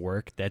let him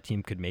work. That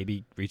team could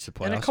maybe reach the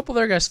playoffs. And a couple of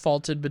their guys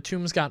faulted.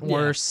 Batum's gotten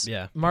worse.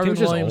 Yeah. Marvin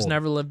Batum's Williams old.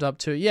 never lived up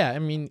to it. Yeah, I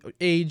mean,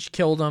 age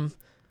killed him.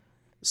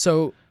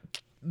 So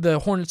the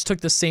Hornets took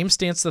the same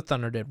stance the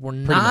Thunder did. We're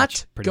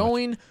not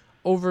going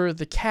over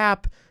the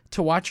cap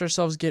to watch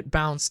ourselves get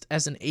bounced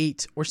as an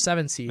 8 or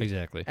 7 seed.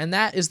 Exactly. And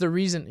that is the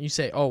reason you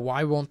say, oh,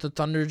 why won't the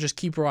Thunder just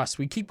keep Russ?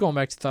 We keep going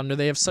back to Thunder.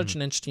 They have such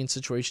an interesting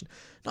situation.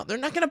 No, they're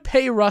not going to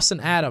pay Russ and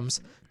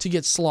Adams to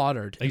get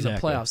slaughtered in the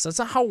playoffs. That's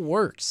not how it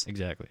works.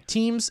 Exactly.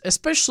 Teams,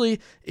 especially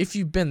if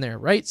you've been there,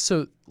 right?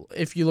 So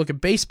if you look at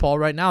baseball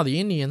right now, the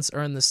Indians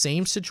are in the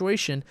same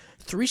situation.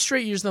 3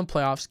 straight years in the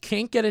playoffs,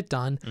 can't get it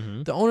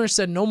done. The owner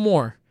said no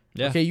more.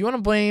 Yeah. Okay, you want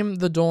to blame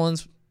the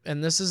Dolans,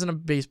 and this isn't a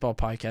baseball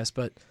podcast,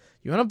 but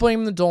you want to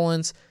blame the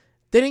Dolans.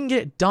 They didn't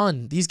get it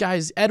done. These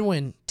guys,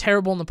 Edwin,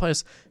 terrible in the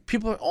playoffs.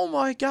 People are, oh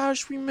my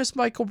gosh, we miss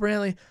Michael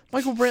Brantley.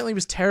 Michael Brantley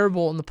was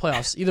terrible in the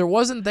playoffs. Either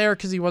wasn't there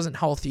because he wasn't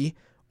healthy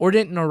or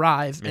didn't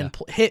arrive and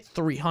hit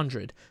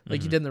 300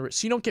 like he did in the.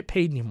 So you don't get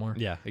paid anymore.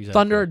 Yeah, exactly.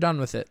 Thunder are done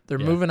with it. They're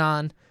moving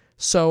on.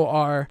 So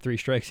are 3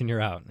 strikes and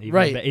you're out.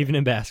 Even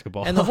in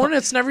basketball. And the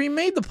Hornets never even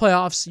made the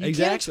playoffs. You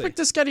Exactly. can't expect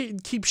this guy to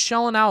keep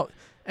shelling out.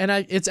 And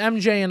it's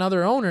MJ and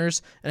other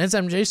owners, and it's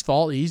MJ's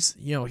fault.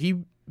 He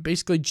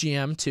basically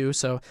GM too,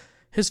 so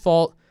his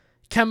fault.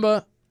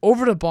 Kemba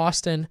over to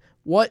Boston.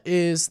 What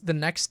is the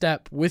next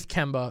step with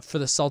Kemba for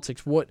the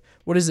Celtics? What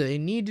is it they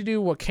need to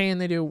do? What can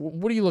they do?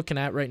 What are you looking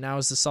at right now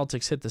as the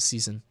Celtics hit the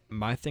season?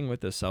 My thing with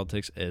the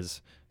Celtics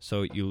is,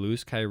 so you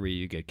lose Kyrie,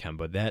 you get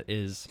Kemba. That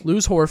is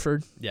Lose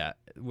Horford. Yeah,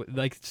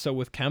 so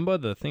with Kemba,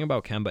 the thing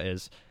about Kemba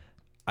is,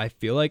 I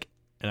feel like,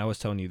 and I was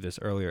telling you this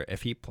earlier,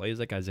 if he plays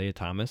like Isaiah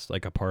Thomas,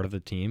 like a part of the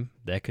team,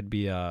 that could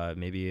be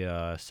maybe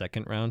a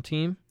second-round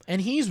team.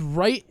 And he's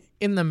right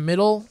in the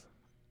middle.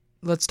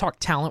 Let's talk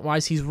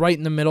talent-wise. He's right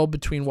in the middle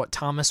between what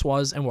Thomas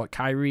was and what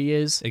Kyrie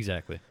is.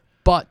 Exactly.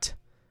 But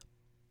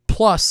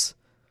plus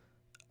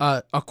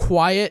a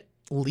quiet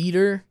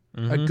leader,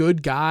 a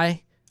good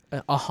guy,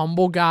 a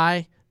humble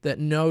guy that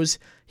knows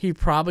he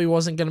probably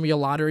wasn't going to be a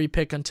lottery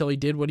pick until he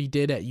did what he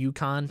did at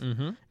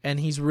UConn, and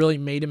he's really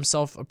made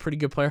himself a pretty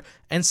good player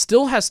and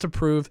still has to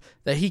prove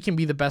that he can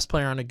be the best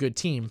player on a good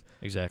team.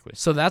 Exactly.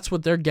 So that's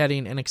what they're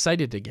getting and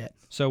excited to get.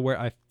 So where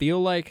I feel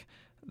like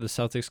the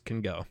Celtics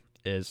can go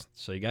is,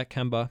 so you got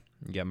Kemba,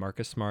 you got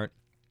Marcus Smart,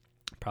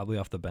 probably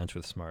off the bench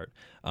with Smart.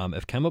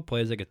 If Kemba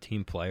plays like a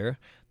team player,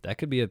 that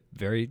could be a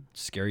very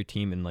scary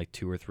team in like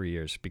 2 or 3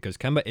 years, because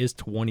Kemba is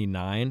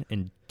 29,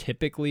 and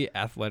typically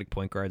athletic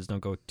point guards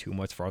don't go too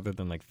much farther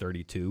than like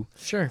 32.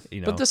 Sure,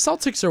 but the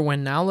Celtics are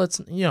win now.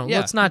 Let's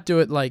not do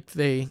it like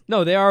they.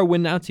 No, they are a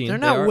win now team. They're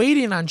not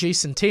waiting on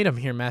Jason Tatum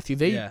here, Matthew.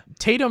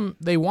 Tatum,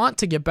 they want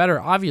to get better,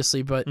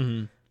 obviously, but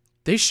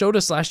they showed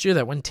us last year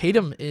that when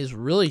Tatum is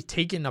really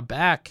taking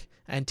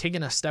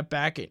a step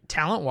back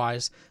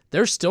talent-wise,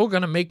 they're still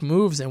going to make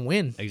moves and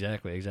win.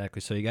 Exactly.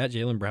 So you got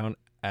Jaylen Brown,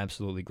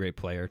 absolutely great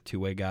player,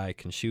 two-way guy,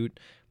 can shoot,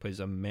 plays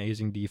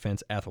amazing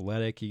defense,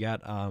 athletic. You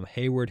got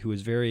Hayward, who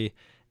is very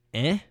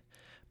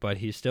but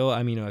he's still,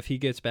 if he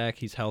gets back,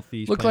 he's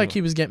healthy. Looked like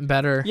he was getting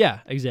better. Yeah,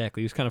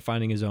 exactly. He was kind of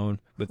finding his own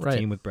with the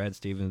team with Brad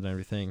Stevens and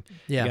everything.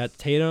 Yeah. You got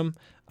Tatum.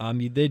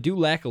 They do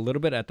lack a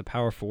little bit at the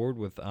power forward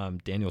with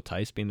Daniel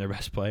Tice being their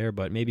best player,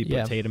 but maybe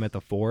put Tatum at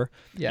the 4.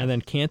 Yeah. And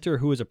then Cantor,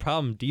 who is a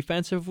problem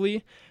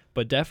defensively,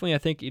 but definitely I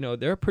think,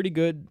 they're pretty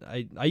good.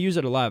 I use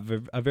it a lot.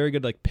 A very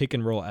good like pick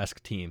and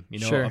roll-esque team.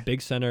 Sure. A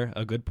big center,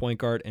 a good point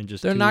guard, and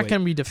just they're not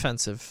going to be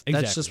defensive. Exactly.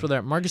 That's just where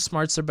they're. Marcus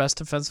Smart's their best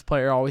defensive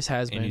player, always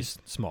has been. And he's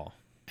small.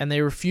 And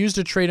they refuse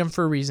to trade him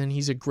for a reason.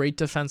 He's a great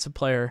defensive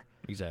player.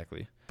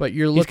 Exactly. But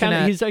you're looking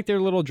he's like their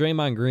little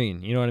Draymond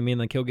Green. You know what I mean?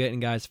 Like he'll get in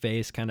guys'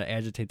 face, kind of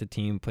agitate the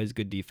team, plays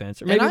good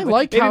defense. Or maybe,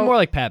 more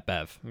like Pat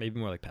Bev. Maybe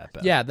more like Pat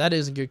Bev. Yeah, that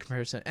is a good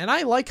comparison. And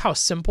I like how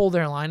simple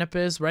their lineup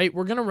is, right?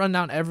 We're gonna run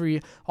down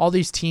all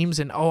these teams,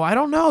 and I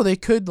don't know, they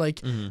could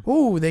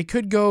they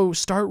could go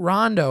start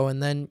Rondo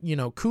and then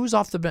Kuz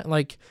off the bench.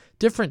 Like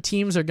different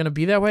teams are gonna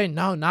be that way.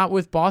 No, not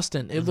with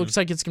Boston. It looks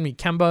like it's gonna be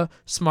Kemba,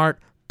 Smart,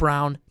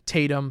 Brown,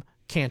 Tatum,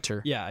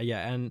 Cantor. Yeah,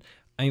 and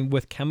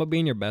with Kemba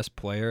being your best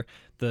player,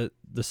 the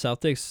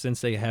Celtics, since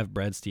they have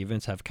Brad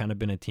Stevens, have kind of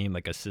been a team,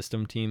 like a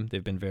system team.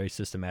 They've been very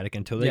systematic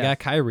until they got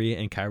Kyrie,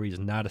 and Kyrie's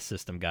not a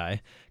system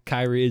guy.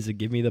 Kyrie is a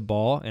give me the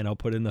ball and I'll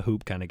put in the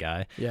hoop kind of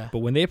guy. Yeah. But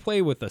when they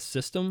play with a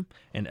system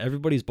and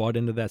everybody's bought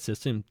into that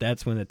system,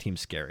 that's when the team's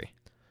scary.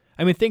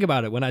 Think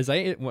about it.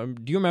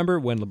 Do you remember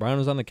when LeBron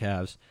was on the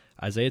Cavs,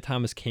 Isaiah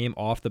Thomas came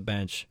off the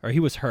bench, or he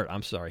was hurt.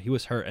 I'm sorry, he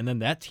was hurt, and then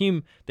that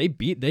team they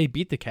beat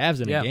the Cavs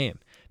in a game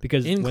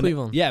because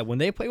Cleveland. When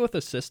they play with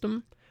a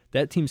system,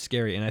 that team's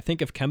scary. And I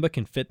think if Kemba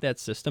can fit that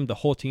system, the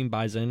whole team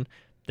buys in,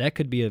 that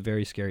could be a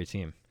very scary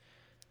team.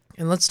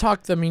 And let's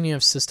talk the meaning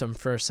of system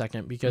for a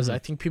second, because I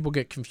think people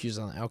get confused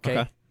on that,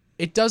 okay?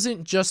 It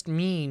doesn't just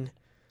mean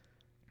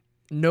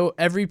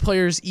every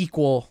player is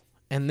equal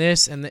and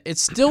this and it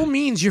still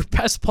means your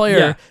best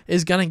player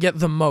is going to get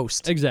the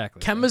most.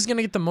 Exactly. Kemba's going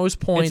to get the most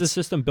points. It's a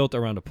system built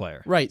around a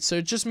player. Right. So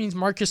it just means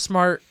Marcus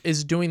Smart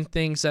is doing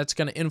things that's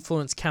going to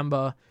influence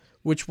Kemba,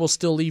 which will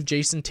still leave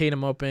Jason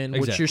Tatum open,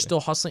 which you're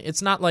still hustling.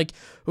 It's not like,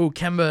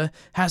 Kemba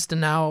has to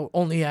now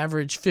only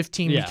average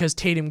 15 because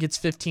Tatum gets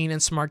 15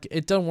 and Smart.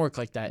 It doesn't work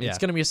like that. It's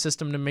going to be a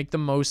system to make the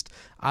most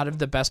out of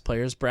the best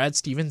players. Brad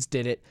Stevens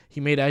did it. He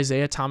made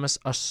Isaiah Thomas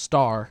a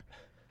star.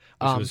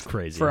 Which was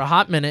crazy. For a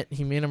hot minute,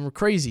 he made him a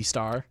crazy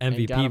star.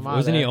 MVP.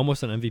 Wasn't he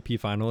almost an MVP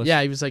finalist? Yeah,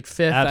 he was like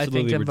 5th, Absolutely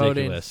I think, in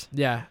ridiculous. voting.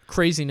 Yeah,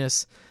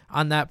 craziness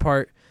on that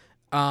part.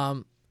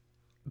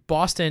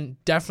 Boston,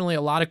 definitely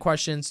a lot of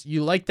questions.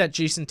 You like that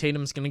Jason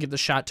Tatum's going to get the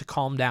shot to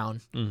calm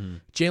down.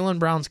 Jaylen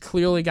Brown's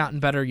clearly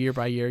gotten better year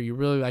by year. You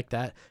really like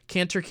that.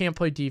 Cantor can't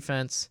play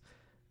defense.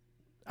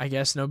 I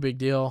guess no big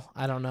deal.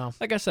 I don't know.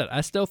 Like I said,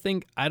 I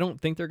don't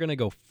think they're going to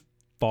go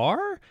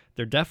far.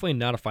 They're definitely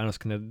not a finals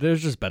contender.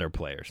 There's just better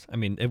players. I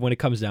mean, when it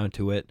comes down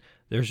to it,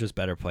 there's just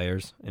better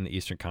players in the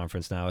Eastern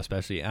Conference now,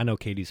 especially. I know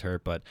KD's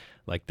hurt, but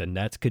like the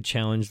Nets could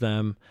challenge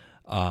them.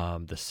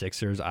 The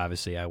Sixers,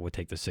 obviously, I would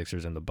take the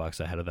Sixers and the Bucks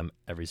ahead of them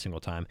every single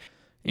time.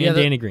 And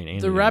Danny Green.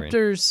 The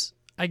Raptors,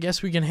 I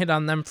guess we can hit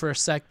on them for a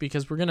sec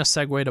because we're going to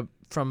segue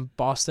from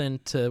Boston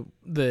to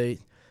the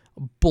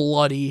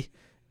bloody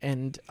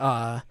and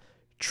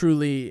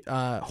truly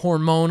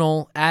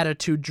hormonal,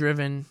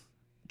 attitude-driven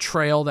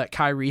trail that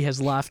Kyrie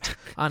has left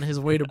on his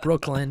way to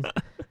Brooklyn.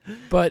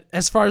 But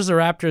as far as the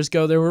Raptors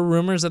go, there were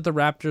rumors that the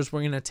Raptors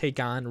were going to take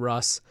on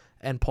Russ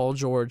and Paul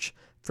George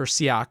for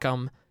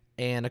Siakam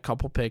and a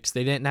couple picks.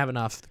 They didn't have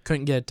enough.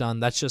 Couldn't get it done.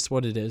 That's just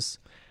what it is.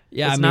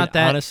 Yeah, it's I mean, not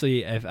that,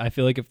 honestly, I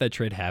feel like if that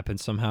trade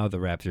happens somehow, the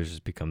Raptors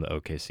just become the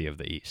OKC of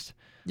the East.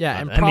 Yeah,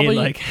 and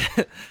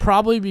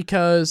probably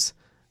because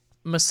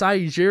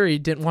Masai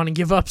Ujiri didn't want to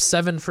give up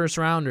 7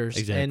 first-rounders.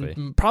 Exactly.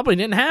 And probably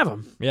didn't have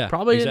them. Yeah,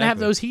 probably didn't have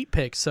those Heat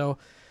picks. So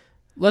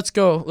let's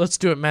go. Let's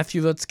do it,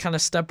 Matthew. Let's kind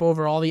of step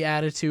over all the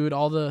attitude,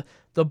 all the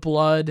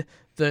blood,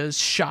 the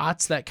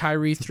shots that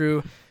Kyrie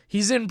threw.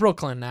 He's in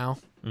Brooklyn now.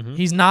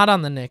 He's not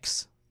on the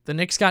Knicks. The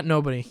Knicks got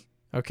nobody.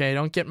 Okay,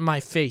 don't get in my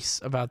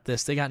face about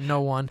this. They got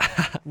no one.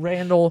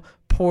 Randall,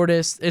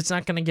 Portis, it's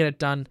not going to get it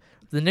done.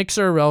 The Knicks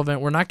are irrelevant.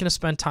 We're not going to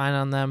spend time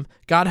on them.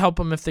 God help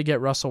them if they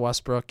get Russell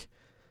Westbrook.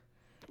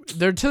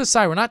 They're to the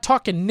side. We're not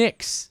talking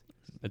Knicks.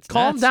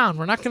 Calm down.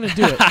 We're not going to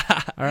do it.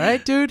 All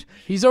right, dude?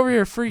 He's over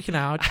here freaking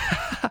out.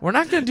 We're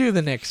not going to do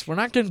the Knicks. We're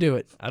not going to do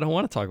it. I don't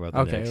want to talk about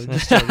the Knicks. We're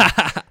just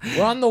joking.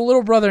 We're on the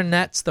little brother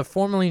Nets, the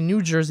formerly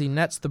New Jersey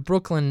Nets, the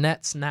Brooklyn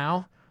Nets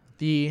now.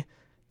 The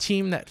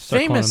team that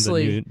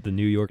famously the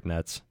New York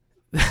Nets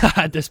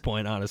at this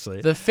point, honestly.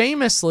 The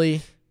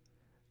famously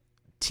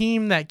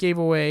team that gave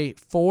away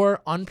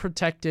 4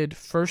 unprotected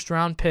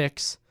first-round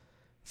picks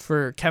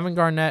for Kevin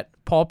Garnett,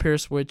 Paul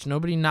Pierce, which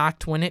nobody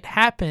knocked when it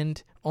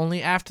happened,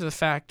 only after the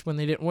fact when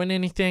they didn't win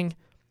anything.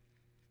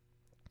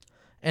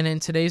 And in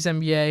today's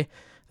NBA,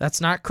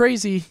 that's not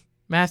crazy,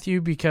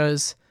 Matthew,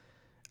 because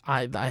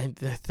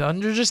the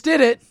Thunder just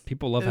did it.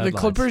 People love headlines. The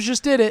Clippers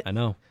just did it. I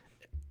know.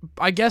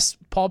 I guess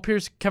Paul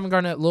Pierce, Kevin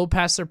Garnett, a little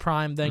past their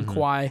prime, then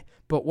Kawhi,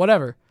 but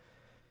whatever.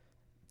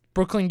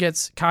 Brooklyn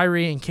gets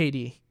Kyrie and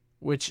KD,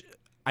 which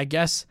I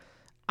guess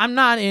I'm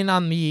not in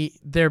on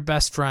their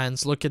best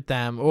friends. Look at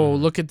them. Oh,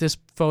 look at this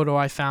photo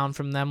I found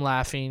from them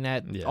laughing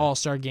at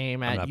All-Star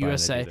Game at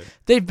USA.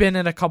 They've been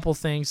at a couple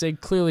things. They've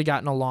clearly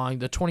gotten along.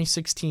 The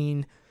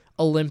 2016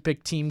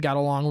 Olympic team got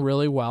along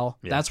really well.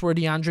 Yeah. That's where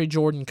DeAndre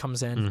Jordan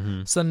comes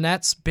in. So the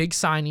Nets, big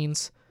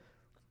signings.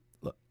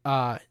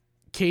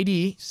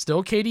 KD,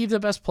 still KD the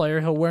best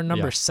player. He'll wear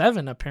number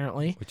 7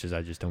 apparently. Which is,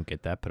 I just don't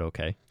get that, but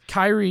okay.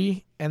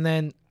 Kyrie, and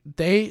then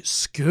they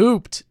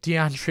scooped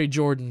DeAndre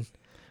Jordan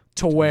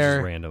to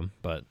wear random,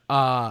 but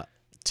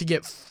to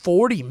get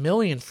 $40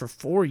 million for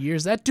 4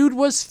 years. That dude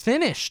was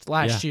finished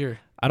last year.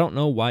 I don't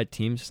know why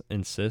teams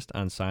insist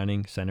on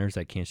signing centers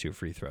that can't shoot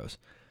free throws,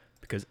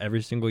 because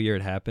every single year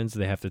it happens,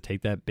 they have to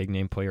take that big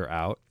name player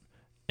out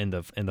in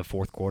the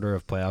fourth quarter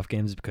of playoff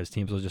games because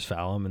teams will just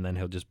foul him and then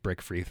he'll just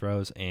brick free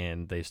throws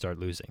and they start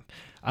losing.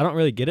 I don't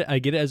really get it. I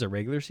get it as a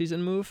regular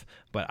season move,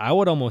 but I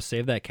would almost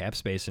save that cap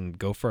space and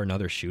go for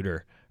another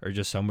shooter or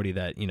just somebody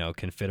that,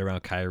 can fit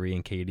around Kyrie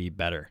and KD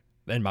better,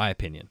 in my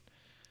opinion.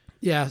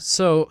 Yeah,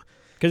 so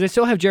because they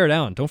still have Jared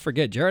Allen. Don't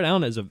forget, Jared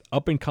Allen is an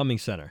up-and-coming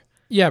center.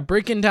 Yeah,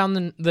 breaking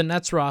down the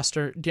Nets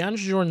roster, DeAndre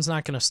Jordan's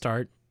not going to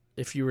start,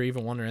 if you were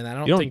even wondering that.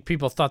 I don't think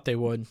people thought they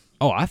would.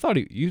 Oh, I thought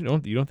you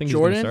don't think Jordan? He's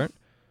going to start?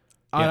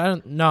 Yeah.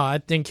 I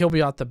think he'll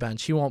be off the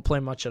bench. He won't play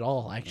much at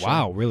all, actually.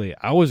 Wow, really?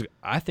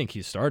 I think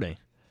he's starting.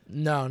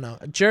 No.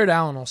 Jared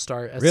Allen will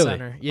start at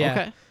center. Yeah.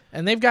 Okay.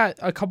 And they've got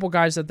a couple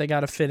guys that they got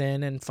to fit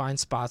in and find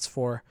spots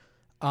for.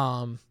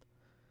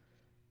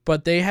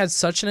 But they had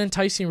such an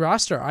enticing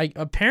roster.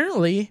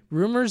 Apparently,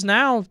 rumors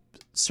now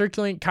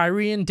circulating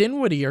Kyrie and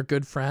Dinwiddie are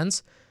good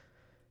friends.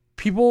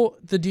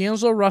 the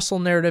D'Angelo Russell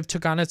narrative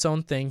took on its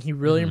own thing. He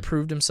really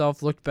improved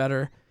himself, looked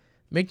better.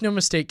 Make no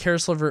mistake,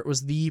 Karis LeVert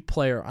was the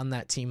player on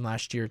that team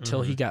last year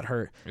till he got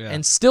hurt,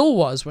 and still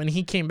was when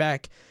he came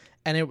back.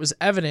 And it was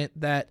evident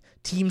that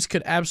teams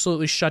could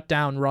absolutely shut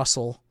down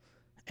Russell,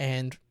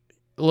 and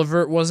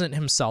LeVert wasn't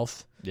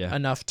himself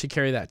enough to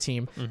carry that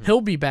team. He'll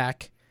be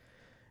back.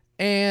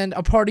 And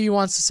a part of you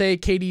wants to say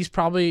he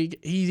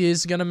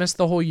is going to miss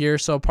the whole year,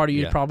 so a part of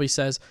you probably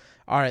says,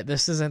 all right,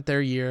 this isn't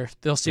their year.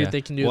 They'll see what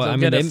they can do. They'll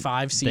get a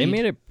 5 seed.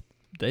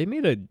 They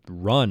made a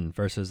run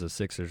versus the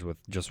Sixers with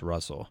just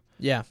Russell.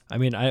 Yeah. I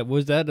mean, that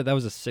was a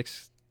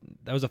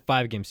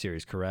 5-game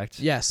series, correct?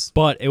 Yes.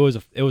 But it was a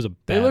battle.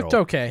 They looked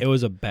okay. It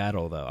was a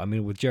battle, though. I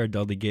mean, with Jared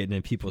Dudley getting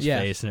in people's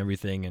face and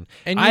everything,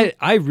 and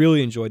I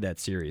really enjoyed that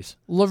series.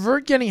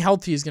 LeVert getting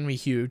healthy is going to be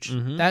huge.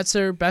 That's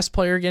their best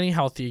player getting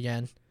healthy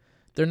again.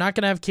 They're not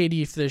going to have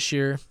KD for this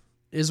year,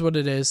 is what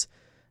it is.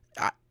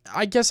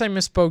 I guess I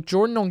misspoke.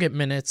 Jordan don't get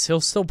minutes.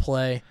 He'll still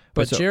play,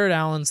 but Jared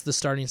Allen's the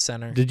starting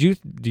center. Do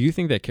you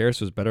think that Karis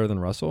was better than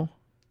Russell?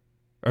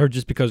 Or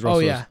just because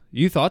Russell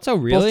You thought so,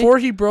 really? Before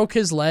he broke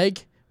his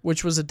leg,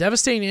 which was a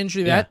devastating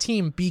injury to that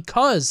team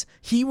because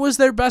he was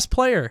their best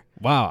player.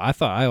 Wow,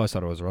 I always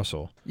thought it was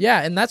Russell.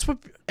 Yeah,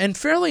 and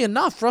fairly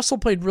enough, Russell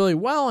played really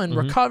well and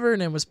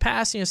recovered and was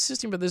passing,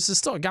 assisting, but this is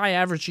still a guy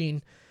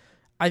averaging,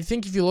 I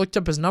think if you looked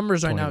up his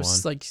numbers right now,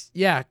 it's like,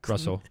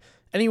 Russell.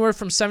 Anywhere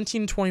from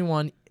 17 to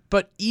 21,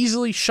 but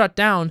easily shut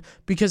down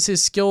because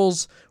his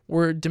skills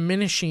were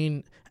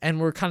diminishing and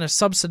were kind of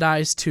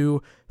subsidized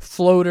to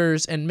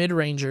floaters and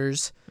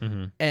mid-rangers,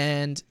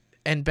 and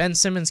Ben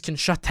Simmons can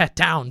shut that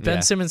down.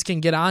 Ben Simmons can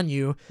get on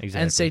you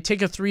and say,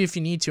 take a 3 if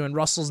you need to, and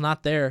Russell's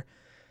not there.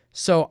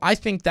 So I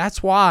think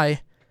that's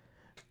why,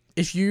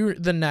 if you're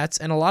the Nets,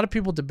 and a lot of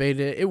people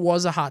debated it, it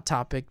was a hot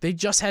topic, they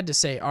just had to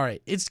say, all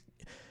right,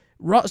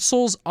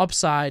 Russell's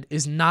upside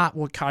is not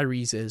what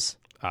Kyrie's is.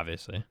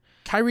 Obviously.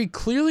 Kyrie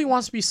clearly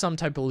wants to be some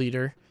type of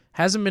leader.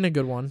 Hasn't been a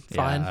good one.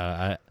 Fine.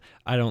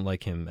 I don't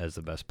like him as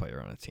the best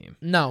player on a team.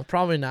 No,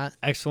 probably not.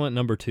 Excellent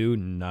number 2,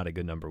 not a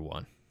good number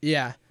 1.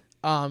 Yeah.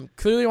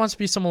 Clearly wants to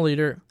be some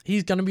leader.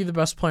 He's going to be the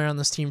best player on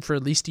this team for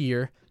at least a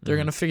year. They're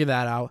going to figure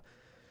that out.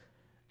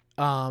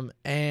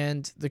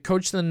 And the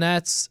coach of the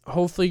Nets,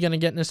 hopefully going to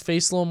get in his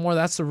face a little more.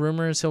 That's the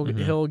rumors.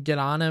 He'll get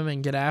on him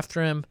and get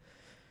after him.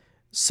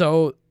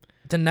 So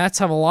the Nets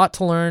have a lot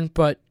to learn,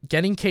 but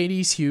getting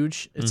KD's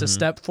huge. It's a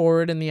step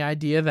forward in the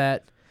idea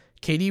that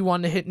KD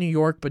wanted to hit New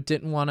York but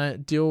didn't want to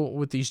deal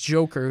with these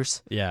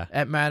jokers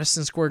at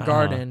Madison Square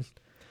Garden.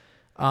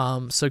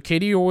 So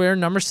KD will wear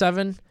number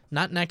 7,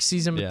 not next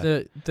season, but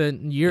the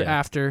year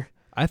after.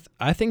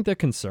 I think the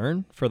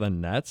concern for the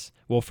Nets,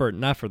 for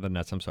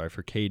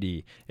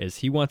KD, is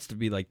he wants to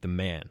be like the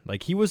man.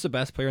 Like, he was the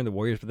best player in the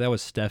Warriors, but that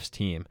was Steph's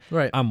team.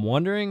 Right. I'm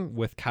wondering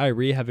with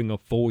Kyrie having a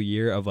full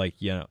year of, like,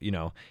 you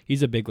know,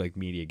 he's a big, like,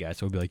 media guy,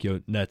 so he'll be like,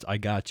 yo, Nets, I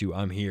got you,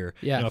 I'm here.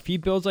 Yeah. You know, if he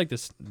builds, like,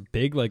 this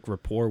big, like,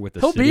 rapport with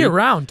the city. He'll be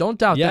around. Don't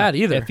doubt that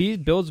either. If he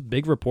builds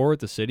big rapport with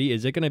the city,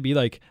 is it going to be,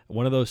 like,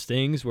 one of those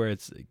things where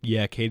it's,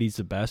 KD's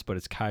the best, but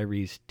it's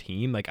Kyrie's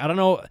team? Like, I don't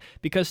know,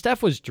 because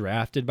Steph was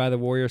drafted by the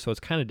Warriors, so it's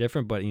kind of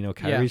different, but, you know,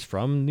 Kyrie's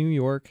from New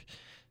York.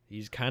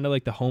 He's kind of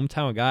like the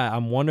hometown guy.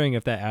 I'm wondering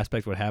if that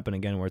aspect would happen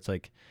again, where it's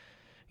like,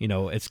 you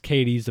know, it's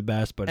KD's the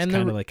best, but it's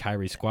kind of like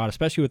Kyrie's squad,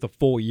 especially with a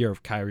full year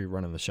of Kyrie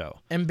running the show.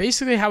 And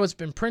basically how it's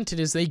been printed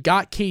is they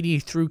got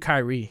KD through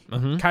Kyrie.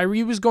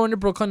 Kyrie was going to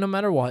Brooklyn no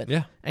matter what.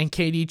 Yeah. And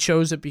KD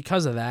chose it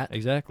because of that.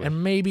 Exactly.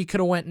 And maybe could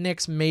have went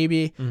Knicks,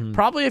 maybe.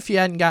 Probably if he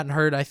hadn't gotten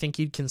hurt, I think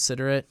he'd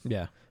consider it.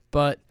 Yeah.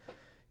 But,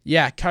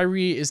 yeah,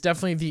 Kyrie is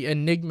definitely the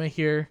enigma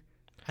here.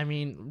 I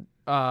mean,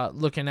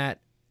 looking at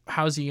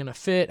how's he going to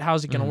fit,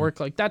 how's it going to work,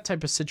 like that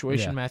type of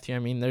situation, Matthew. I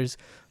mean, there's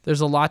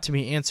a lot to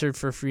be answered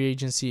for free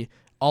agency.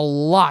 A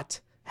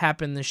lot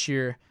happened this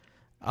year.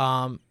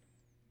 I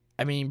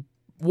mean,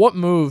 what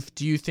move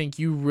do you think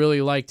you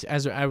really liked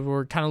as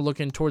we're kind of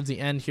looking towards the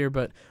end here,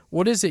 but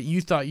what is it you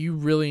thought you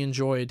really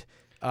enjoyed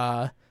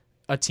a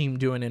team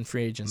doing in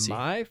free agency?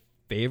 My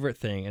favorite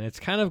thing, and it's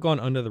kind of gone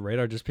under the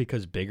radar just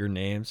because bigger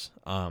names,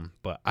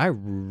 but I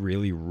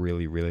really,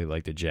 really, really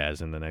like the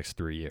Jazz in the next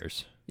 3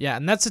 years. Yeah,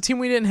 and that's a team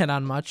we didn't hit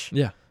on much.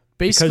 Yeah.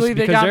 Basically,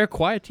 because they're a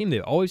quiet team. They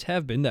always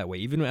have been that way.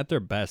 Even at their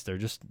best,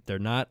 they're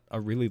not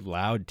a really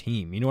loud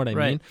team. You know what I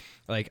mean?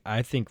 Like,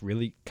 I think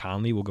really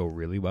Conley will go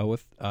really well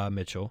with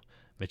Mitchell.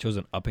 Mitchell's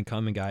an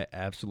up-and-coming guy,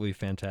 absolutely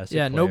fantastic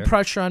player. No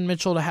pressure on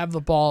Mitchell to have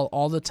the ball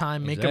all the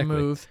time, make a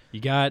move.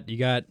 You got.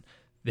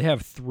 They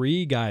have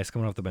 3 guys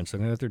coming off the bench.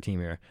 Looking at their team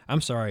here.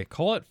 I'm sorry,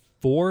 call it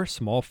 4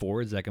 small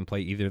forwards that can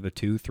play either the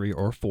 2, 3,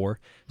 or 4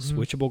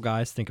 switchable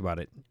guys. Think about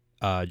it: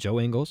 Joe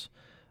Ingles,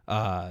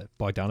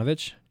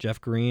 Bogdanovich, Jeff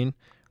Green,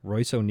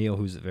 Royce O'Neal,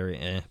 who's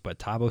very but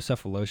Thabo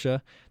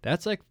Cephalosha.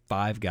 That's like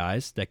 5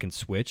 guys that can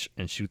switch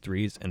and shoot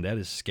threes, and that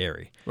is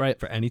scary. Right.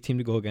 For any team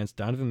to go against.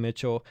 Donovan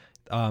Mitchell.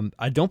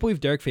 I don't believe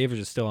Derek Favors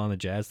is still on the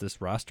Jazz.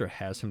 This roster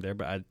has him there,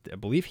 but I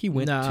believe he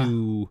went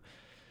to.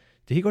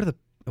 Did he go to the?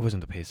 It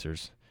wasn't the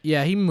Pacers.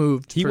 Yeah, he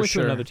moved. He for went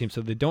sure. to another team,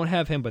 so they don't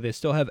have him, but they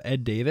still have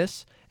Ed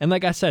Davis. And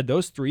like I said,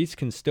 those threes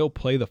can still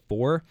play the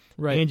 4.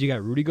 Right. And you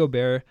got Rudy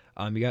Gobert.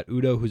 You got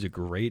Udo, who's a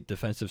great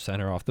defensive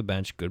center off the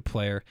bench, good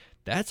player.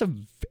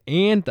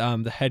 And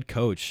the head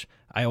coach.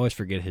 I always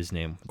forget his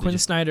name. Quinn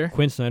Snyder.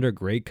 Quinn Snyder,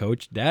 great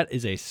coach. That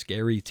is a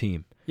scary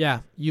team. Yeah,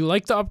 you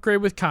like the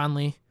upgrade with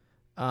Conley.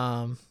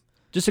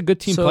 Just a good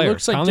team so player. It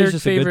looks like Conley's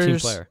just a good team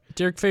player.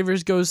 Derek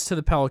Favors goes to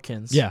the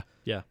Pelicans. Yeah,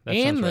 that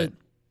sounds right.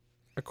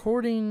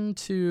 According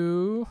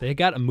to They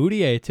got a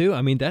Moutier too.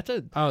 I mean,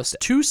 it's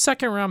 2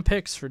 second-round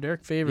picks for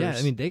Derek Favors. Yeah,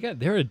 I mean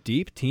they're a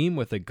deep team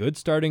with a good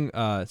starting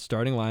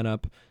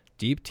lineup,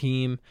 deep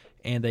team,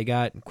 and they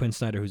got Quinn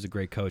Snyder, who's a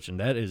great coach, and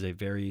that is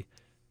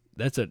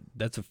that's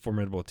a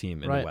formidable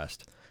team in the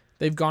West.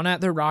 They've gone at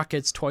the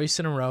Rockets twice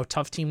in a row.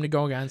 Tough team to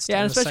go against.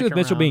 Yeah, and especially with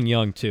Mitchell being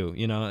young too.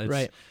 You know,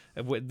 right.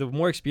 The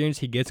more experience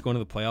he gets going to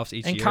the playoffs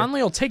each year, and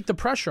Conley will take the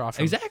pressure off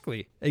him.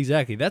 Exactly.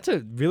 That's a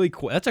really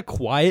that's a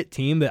quiet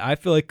team that I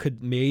feel like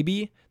could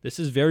maybe, this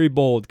is very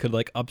bold, could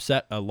like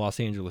upset a Los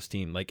Angeles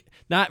team. Like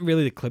not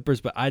really the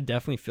Clippers, but I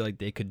definitely feel like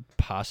they could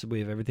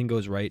possibly, if everything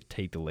goes right,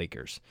 take the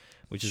Lakers,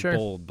 which is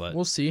bold. But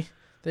we'll see.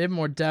 They have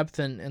more depth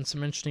and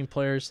some interesting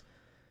players.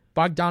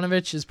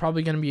 Bogdanovich is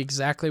probably going to be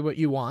exactly what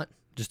you want.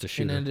 Just a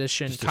shooter. In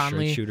addition, just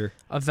Conley, a shooter.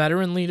 A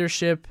veteran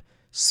leadership,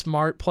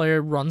 smart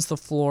player, runs the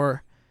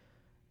floor.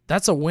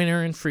 That's a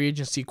winner in free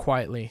agency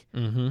quietly.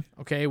 Mm-hmm.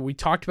 Okay, we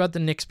talked about the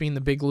Knicks being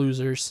the big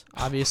losers,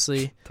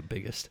 obviously. The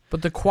biggest.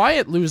 But the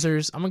quiet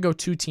losers, I'm going to go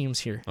 2 teams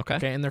here.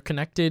 Okay, and they're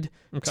connected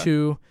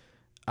to,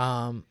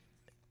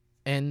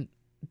 and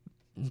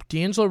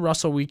D'Angelo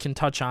Russell we can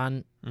touch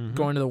on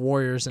going to the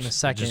Warriors in a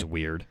second. Just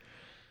weird.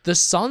 The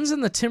Suns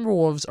and the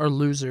Timberwolves are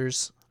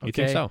losers. Okay? You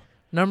think so?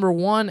 Number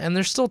 1, and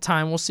there's still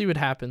time. We'll see what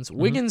happens.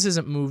 Wiggins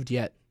isn't moved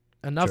yet.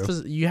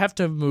 You have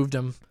to have moved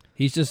him.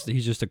 He's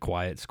just a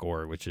quiet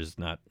scorer, which is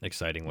not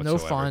exciting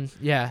whatsoever. No fun.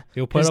 Yeah.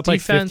 He'll put up like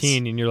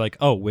 15, and you're like,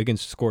 oh,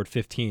 Wiggins scored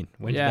 15.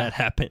 When did that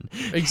happen?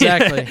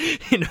 Exactly.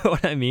 You know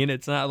what I mean?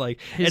 It's not like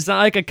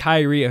a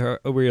Kyrie where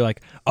you're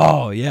like,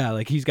 oh yeah,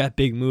 like he's got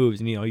big moves,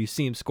 and you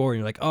see him score, and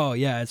you're like, oh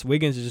yeah, it's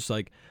Wiggins is just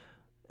like,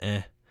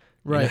 eh.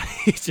 Right.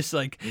 He's just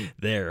like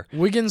there.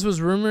 Wiggins was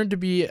rumored to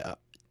be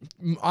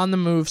on the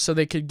move so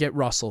they could get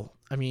Russell.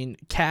 I mean,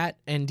 Kat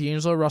and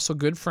D'Angelo Russell,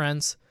 good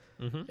friends.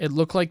 Mm-hmm. It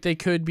looked like they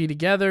could be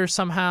together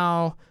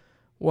somehow,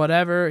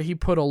 whatever. He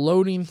put a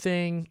loading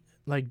thing,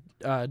 like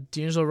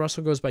D'Angelo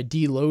Russell goes by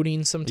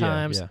deloading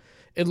sometimes. Yeah.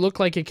 It looked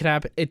like it could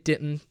happen. It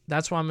didn't.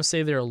 That's why I'm going to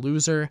say they're a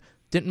loser.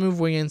 Didn't move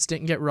Wiggins,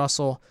 didn't get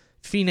Russell.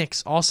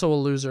 Phoenix, also a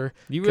loser.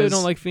 You really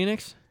don't like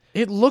Phoenix?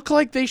 It looked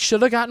like they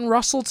should have gotten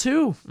Russell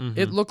too. Mm-hmm.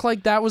 It looked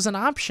like that was an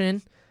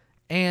option.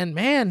 And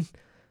man,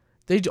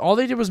 all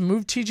they did was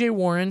move T.J.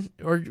 Warren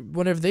or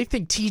whatever. They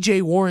think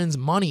T.J. Warren's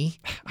money.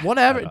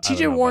 Whatever.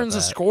 T.J. Warren's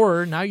a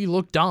scorer. Now you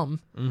look dumb.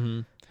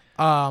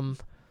 Mm-hmm.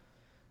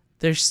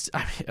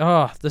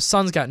 The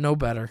Suns got no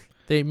better.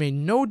 They made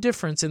no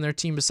difference in their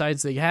team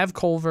besides they have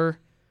Culver.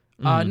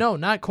 No,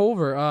 not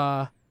Culver.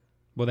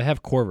 Well, they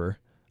have Corver,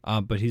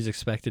 but he's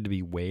expected to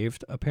be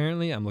waived,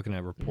 apparently. I'm looking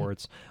at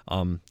reports.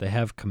 They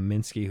have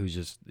Kaminsky, who's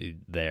just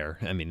there.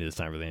 I mean, it's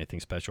not really anything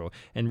special.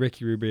 And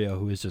Ricky Rubio,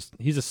 who is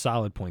he's a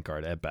solid point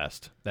guard at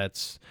best.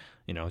 That's,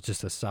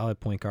 just a solid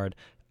point guard.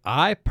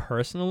 I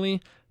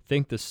personally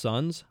think the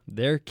Suns,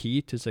 their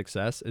key to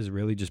success is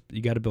really just,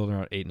 you got to build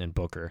around Ayton and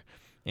Booker.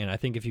 And I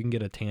think if you can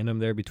get a tandem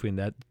there between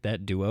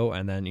that duo,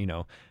 and then,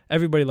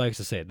 everybody likes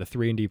to say it, the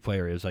 3-and-D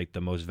player is like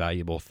the most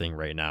valuable thing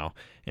right now.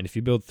 And if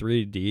you build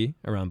 3-D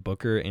around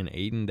Booker and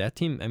Ayton, that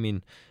team, I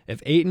mean,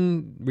 if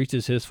Ayton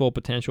reaches his full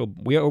potential,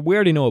 we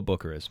already know what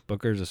Booker is.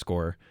 Booker is a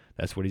scorer.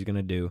 That's what he's going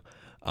to do.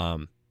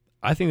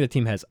 I think the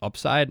team has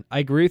upside. I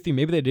agree with you.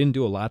 Maybe they didn't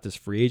do a lot this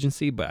free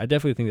agency, but I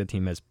definitely think the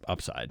team has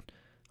upside.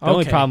 The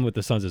only problem with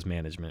the Suns is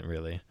management,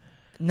 really.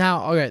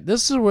 Now, okay,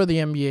 this is where the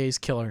NBA is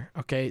killer.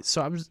 Okay,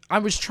 so I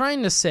was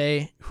trying to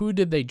say who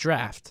did they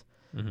draft,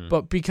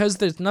 but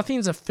because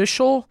nothing's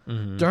official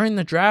during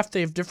the draft, they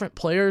have different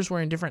players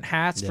wearing different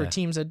hats for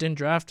teams that didn't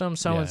draft them.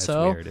 It's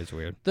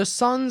weird. The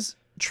Suns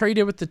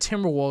traded with the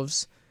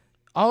Timberwolves.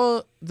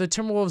 All the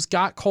Timberwolves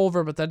got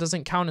Culver, but that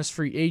doesn't count as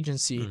free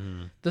agency.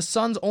 The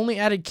Suns only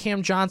added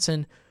Cam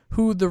Johnson,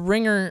 who the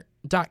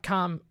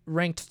Ringer.com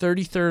ranked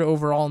 33rd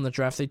overall in the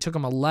draft. They took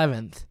him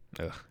 11th.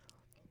 Ugh.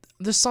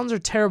 The Suns are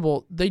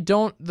terrible.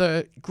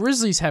 The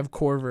Grizzlies have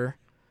Corver,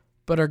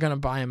 but are going to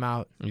buy him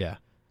out. Yeah.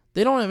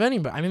 They don't have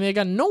anybody. I mean, they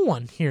got no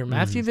one here,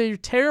 Matthew. They're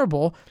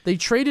terrible. They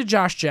traded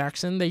Josh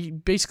Jackson. They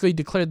basically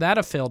declared that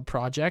a failed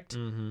project.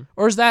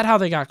 Or is that how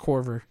they got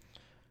Corver?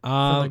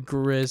 From the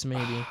Grizz,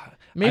 maybe.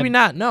 Maybe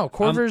not. No,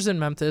 Corver's in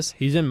Memphis.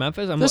 He's in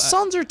Memphis? The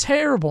Suns are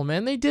terrible,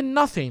 man. They did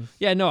nothing.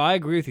 Yeah, no, I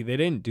agree with you. They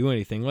didn't do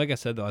anything. Like I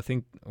said, though, I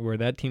think where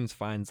that team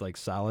finds like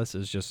solace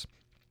is just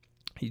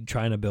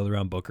trying to build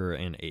around Booker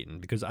and Ayton,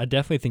 because I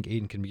definitely think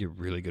Ayton can be a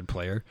really good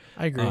player.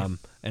 I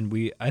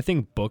agree. I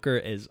think Booker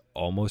is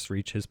almost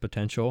reached his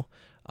potential.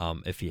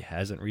 If he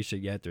hasn't reached it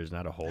yet, there's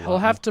not a whole lot. He'll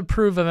have to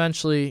prove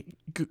eventually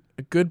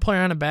a good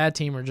player on a bad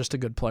team or just a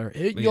good player.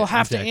 You'll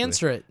have to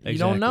answer it. You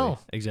don't know.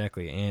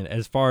 Exactly. And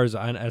as far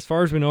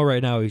as we know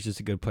right now, he's just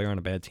a good player on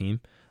a bad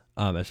team.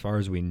 As far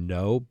as we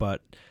know,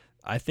 but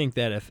I think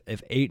that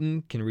if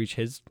Ayton can reach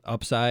his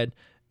upside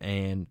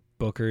and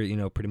Booker,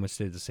 pretty much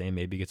stays the same,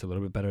 maybe gets a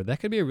little bit better, that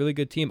could be a really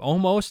good team.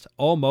 Almost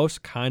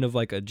kind of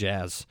like a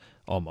Jazz,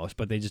 almost,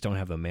 but they just don't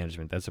have the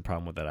management. That's the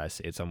problem with that I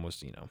see. It's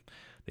almost,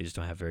 they just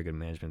don't have very good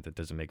management that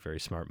doesn't make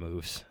very smart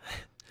moves.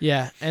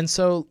 Yeah, and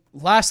so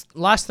last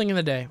thing of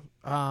the day,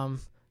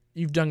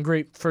 you've done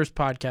great first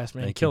podcast,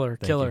 man. Killer.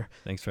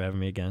 Thanks for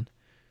having me again.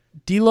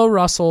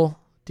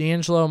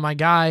 D'Angelo, my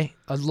guy.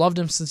 I loved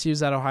him since he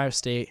was at Ohio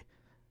State.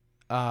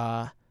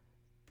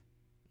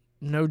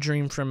 No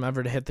dream for him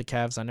ever to hit the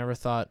Cavs. I never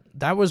thought.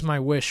 That was my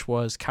wish,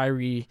 was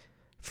Kyrie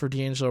for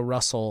D'Angelo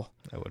Russell.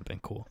 That would have been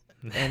cool.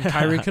 And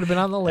Kyrie could have been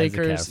on the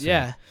Lakers.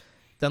 Yeah.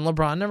 Then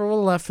LeBron never would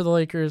have left for the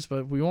Lakers,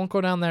 but we won't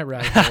go down that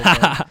rabbit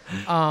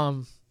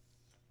hole.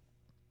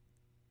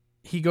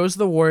 He goes to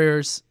the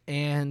Warriors,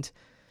 and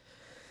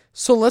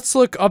so let's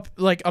look up,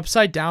 like,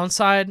 upside,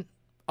 downside.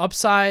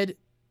 Upside,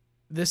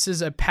 this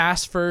is a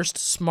pass-first,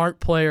 smart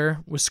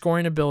player with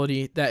scoring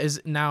ability that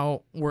is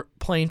now we're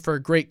playing for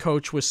a great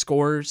coach with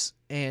scorers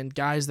and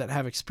guys that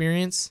have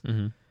experience.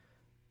 Mm-hmm.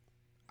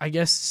 I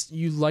guess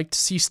you like to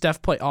see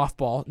Steph play off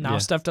ball. Now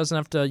Steph doesn't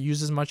have to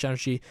use as much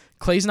energy.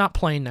 Clay's not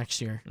playing next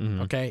year.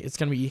 Mm-hmm. Okay, it's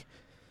gonna be.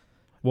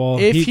 Well,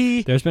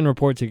 there's been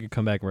reports he could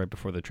come back right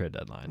before the trade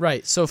deadline.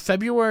 Right. So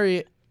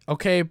February.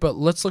 Okay, but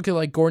let's look at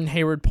like Gordon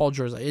Hayward, Paul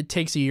George. It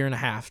takes a year and a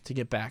half to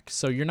get back.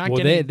 So you're not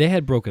getting. They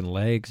had broken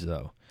legs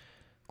though.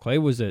 Clay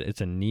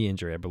it's a knee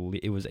injury. I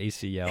believe it was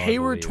ACL.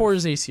 Hayward tore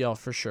his ACL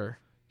for sure.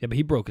 Yeah, but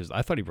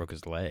I thought he broke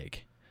his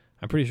leg.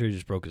 I'm pretty sure he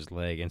just broke his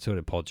leg, and so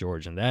did Paul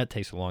George, and that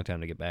takes a long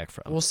time to get back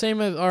from. Well, same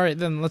with, all right,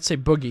 then let's say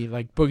Boogie.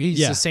 Like,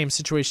 Boogie's the same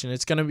situation.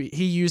 It's going to be,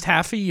 he used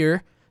half a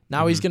year.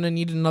 Now he's going to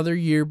need another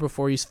year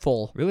before he's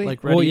full. Really?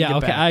 Like, ready to get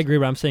okay, back. I agree,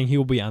 but I'm saying he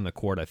will be on the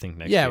court, I think,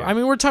 next year. Yeah, I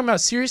mean, we're talking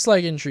about serious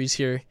leg injuries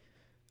here.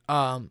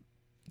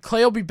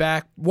 Clay will be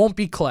back. Won't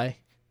be Clay.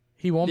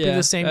 He won't be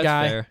the same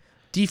guy fair.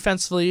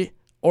 Defensively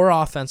or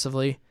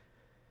offensively.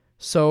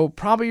 So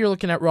probably you're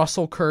looking at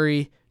Russell,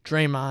 Curry,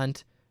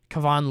 Draymond,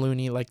 Kevon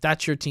Looney. Like,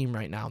 that's your team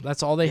right now.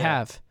 That's all they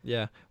have.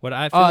 Yeah. What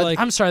I feel like...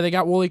 I'm sorry, they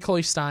got Wooly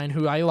Cauley-Stein,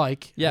 who I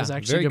like. Yeah, is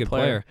actually very a good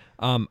player.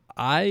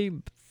 I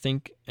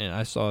think, and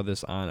I saw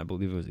this on, I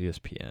believe it was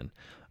ESPN,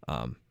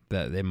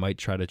 that they might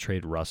try to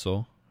trade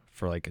Russell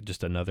for like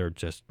just another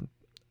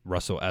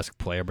Russell-esque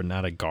player, but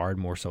not a guard,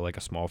 more so like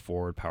a small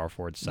forward, power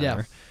forward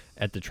center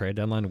at the trade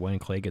deadline when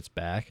Clay gets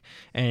back.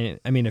 And,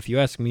 I mean, if you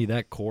ask me,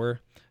 that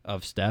core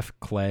of Steph,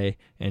 Clay,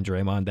 and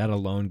Draymond, that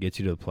alone gets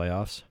you to the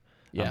playoffs.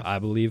 Yeah, I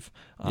believe,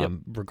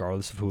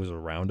 regardless of who is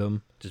around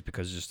them, just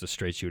because just the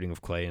straight shooting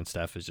of Clay and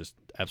Steph is just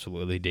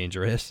absolutely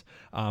dangerous.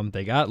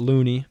 They got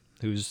Looney,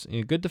 who's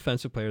a good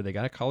defensive player. They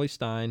got a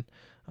Cauley-Stein.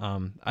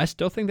 I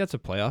still think that's a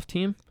playoff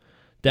team.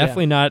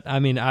 Definitely not. I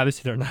mean,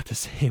 obviously they're not the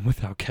same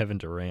without Kevin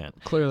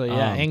Durant. Clearly,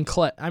 yeah, and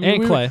Clay. I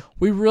mean, Clay.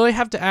 We really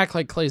have to act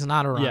like Clay's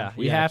not around. Yeah,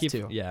 we have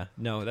to. Yeah,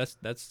 no, that's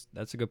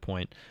a good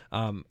point.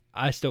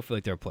 I still feel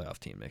like they're a playoff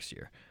team next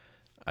year.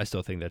 I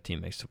still think that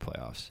team makes the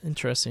playoffs.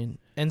 Interesting.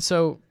 And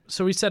so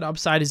we said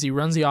upside is he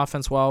runs the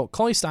offense well.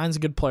 Cauley-Stein's a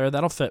good player.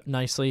 That'll fit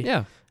nicely.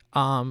 Yeah.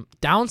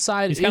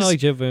 Downside he's kind of like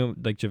JaVale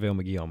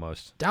McGee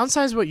almost.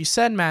 Downside is what you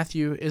said,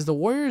 Matthew, is the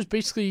Warriors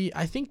basically,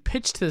 I think,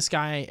 pitched to this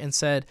guy and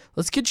said,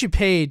 let's get you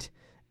paid,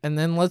 and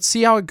then let's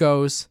see how it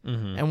goes,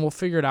 and we'll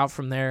figure it out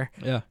from there.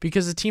 Yeah.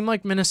 Because a team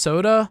like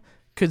Minnesota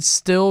could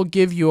still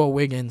give you a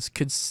Wiggins,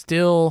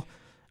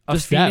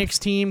 Phoenix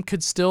team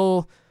could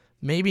still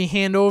maybe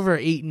hand over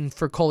Ayton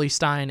for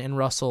Cauley-Stein and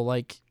Russell.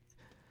 Like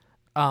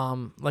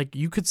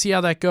you could see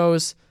how that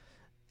goes.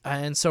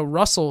 And so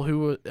Russell,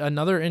 who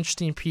another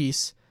interesting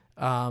piece,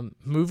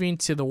 moving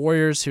to the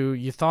Warriors, who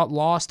you thought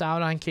lost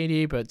out on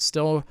KD, but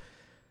still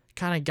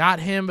kind of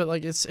got him. But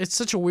like it's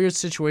such a weird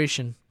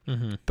situation.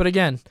 But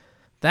again,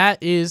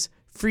 that is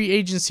free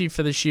agency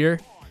for this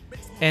year,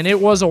 and it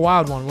was a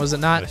wild one, was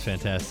it not? It was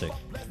fantastic.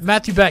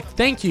 Matthew Beck,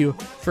 thank you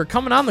for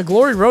coming on the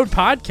Glory Road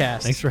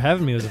podcast. Thanks for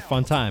having me. It was a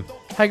fun time.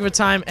 Heck of a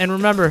time. And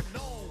remember,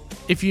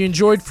 if you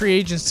enjoyed free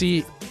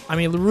agency, I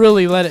mean,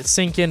 really let it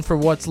sink in for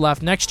what's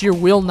left. Next year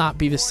will not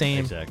be the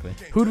same. Exactly.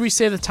 Who do we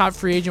say the top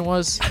free agent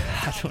was?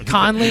 I don't know.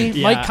 Conley?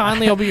 Yeah. Mike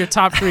Conley will be your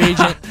top free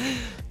agent.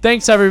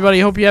 Thanks,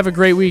 everybody. Hope you have a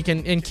great week,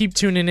 and keep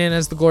tuning in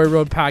as the Glory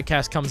Road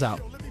podcast comes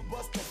out.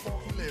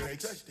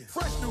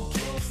 Fresh new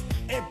kicks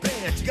and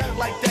bands, you got it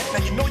like that.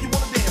 Now you know you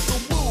wanna dance,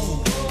 so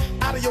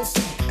move out of your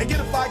seat and get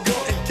a fire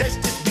girl and catch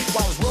this beat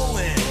while it's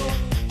rolling.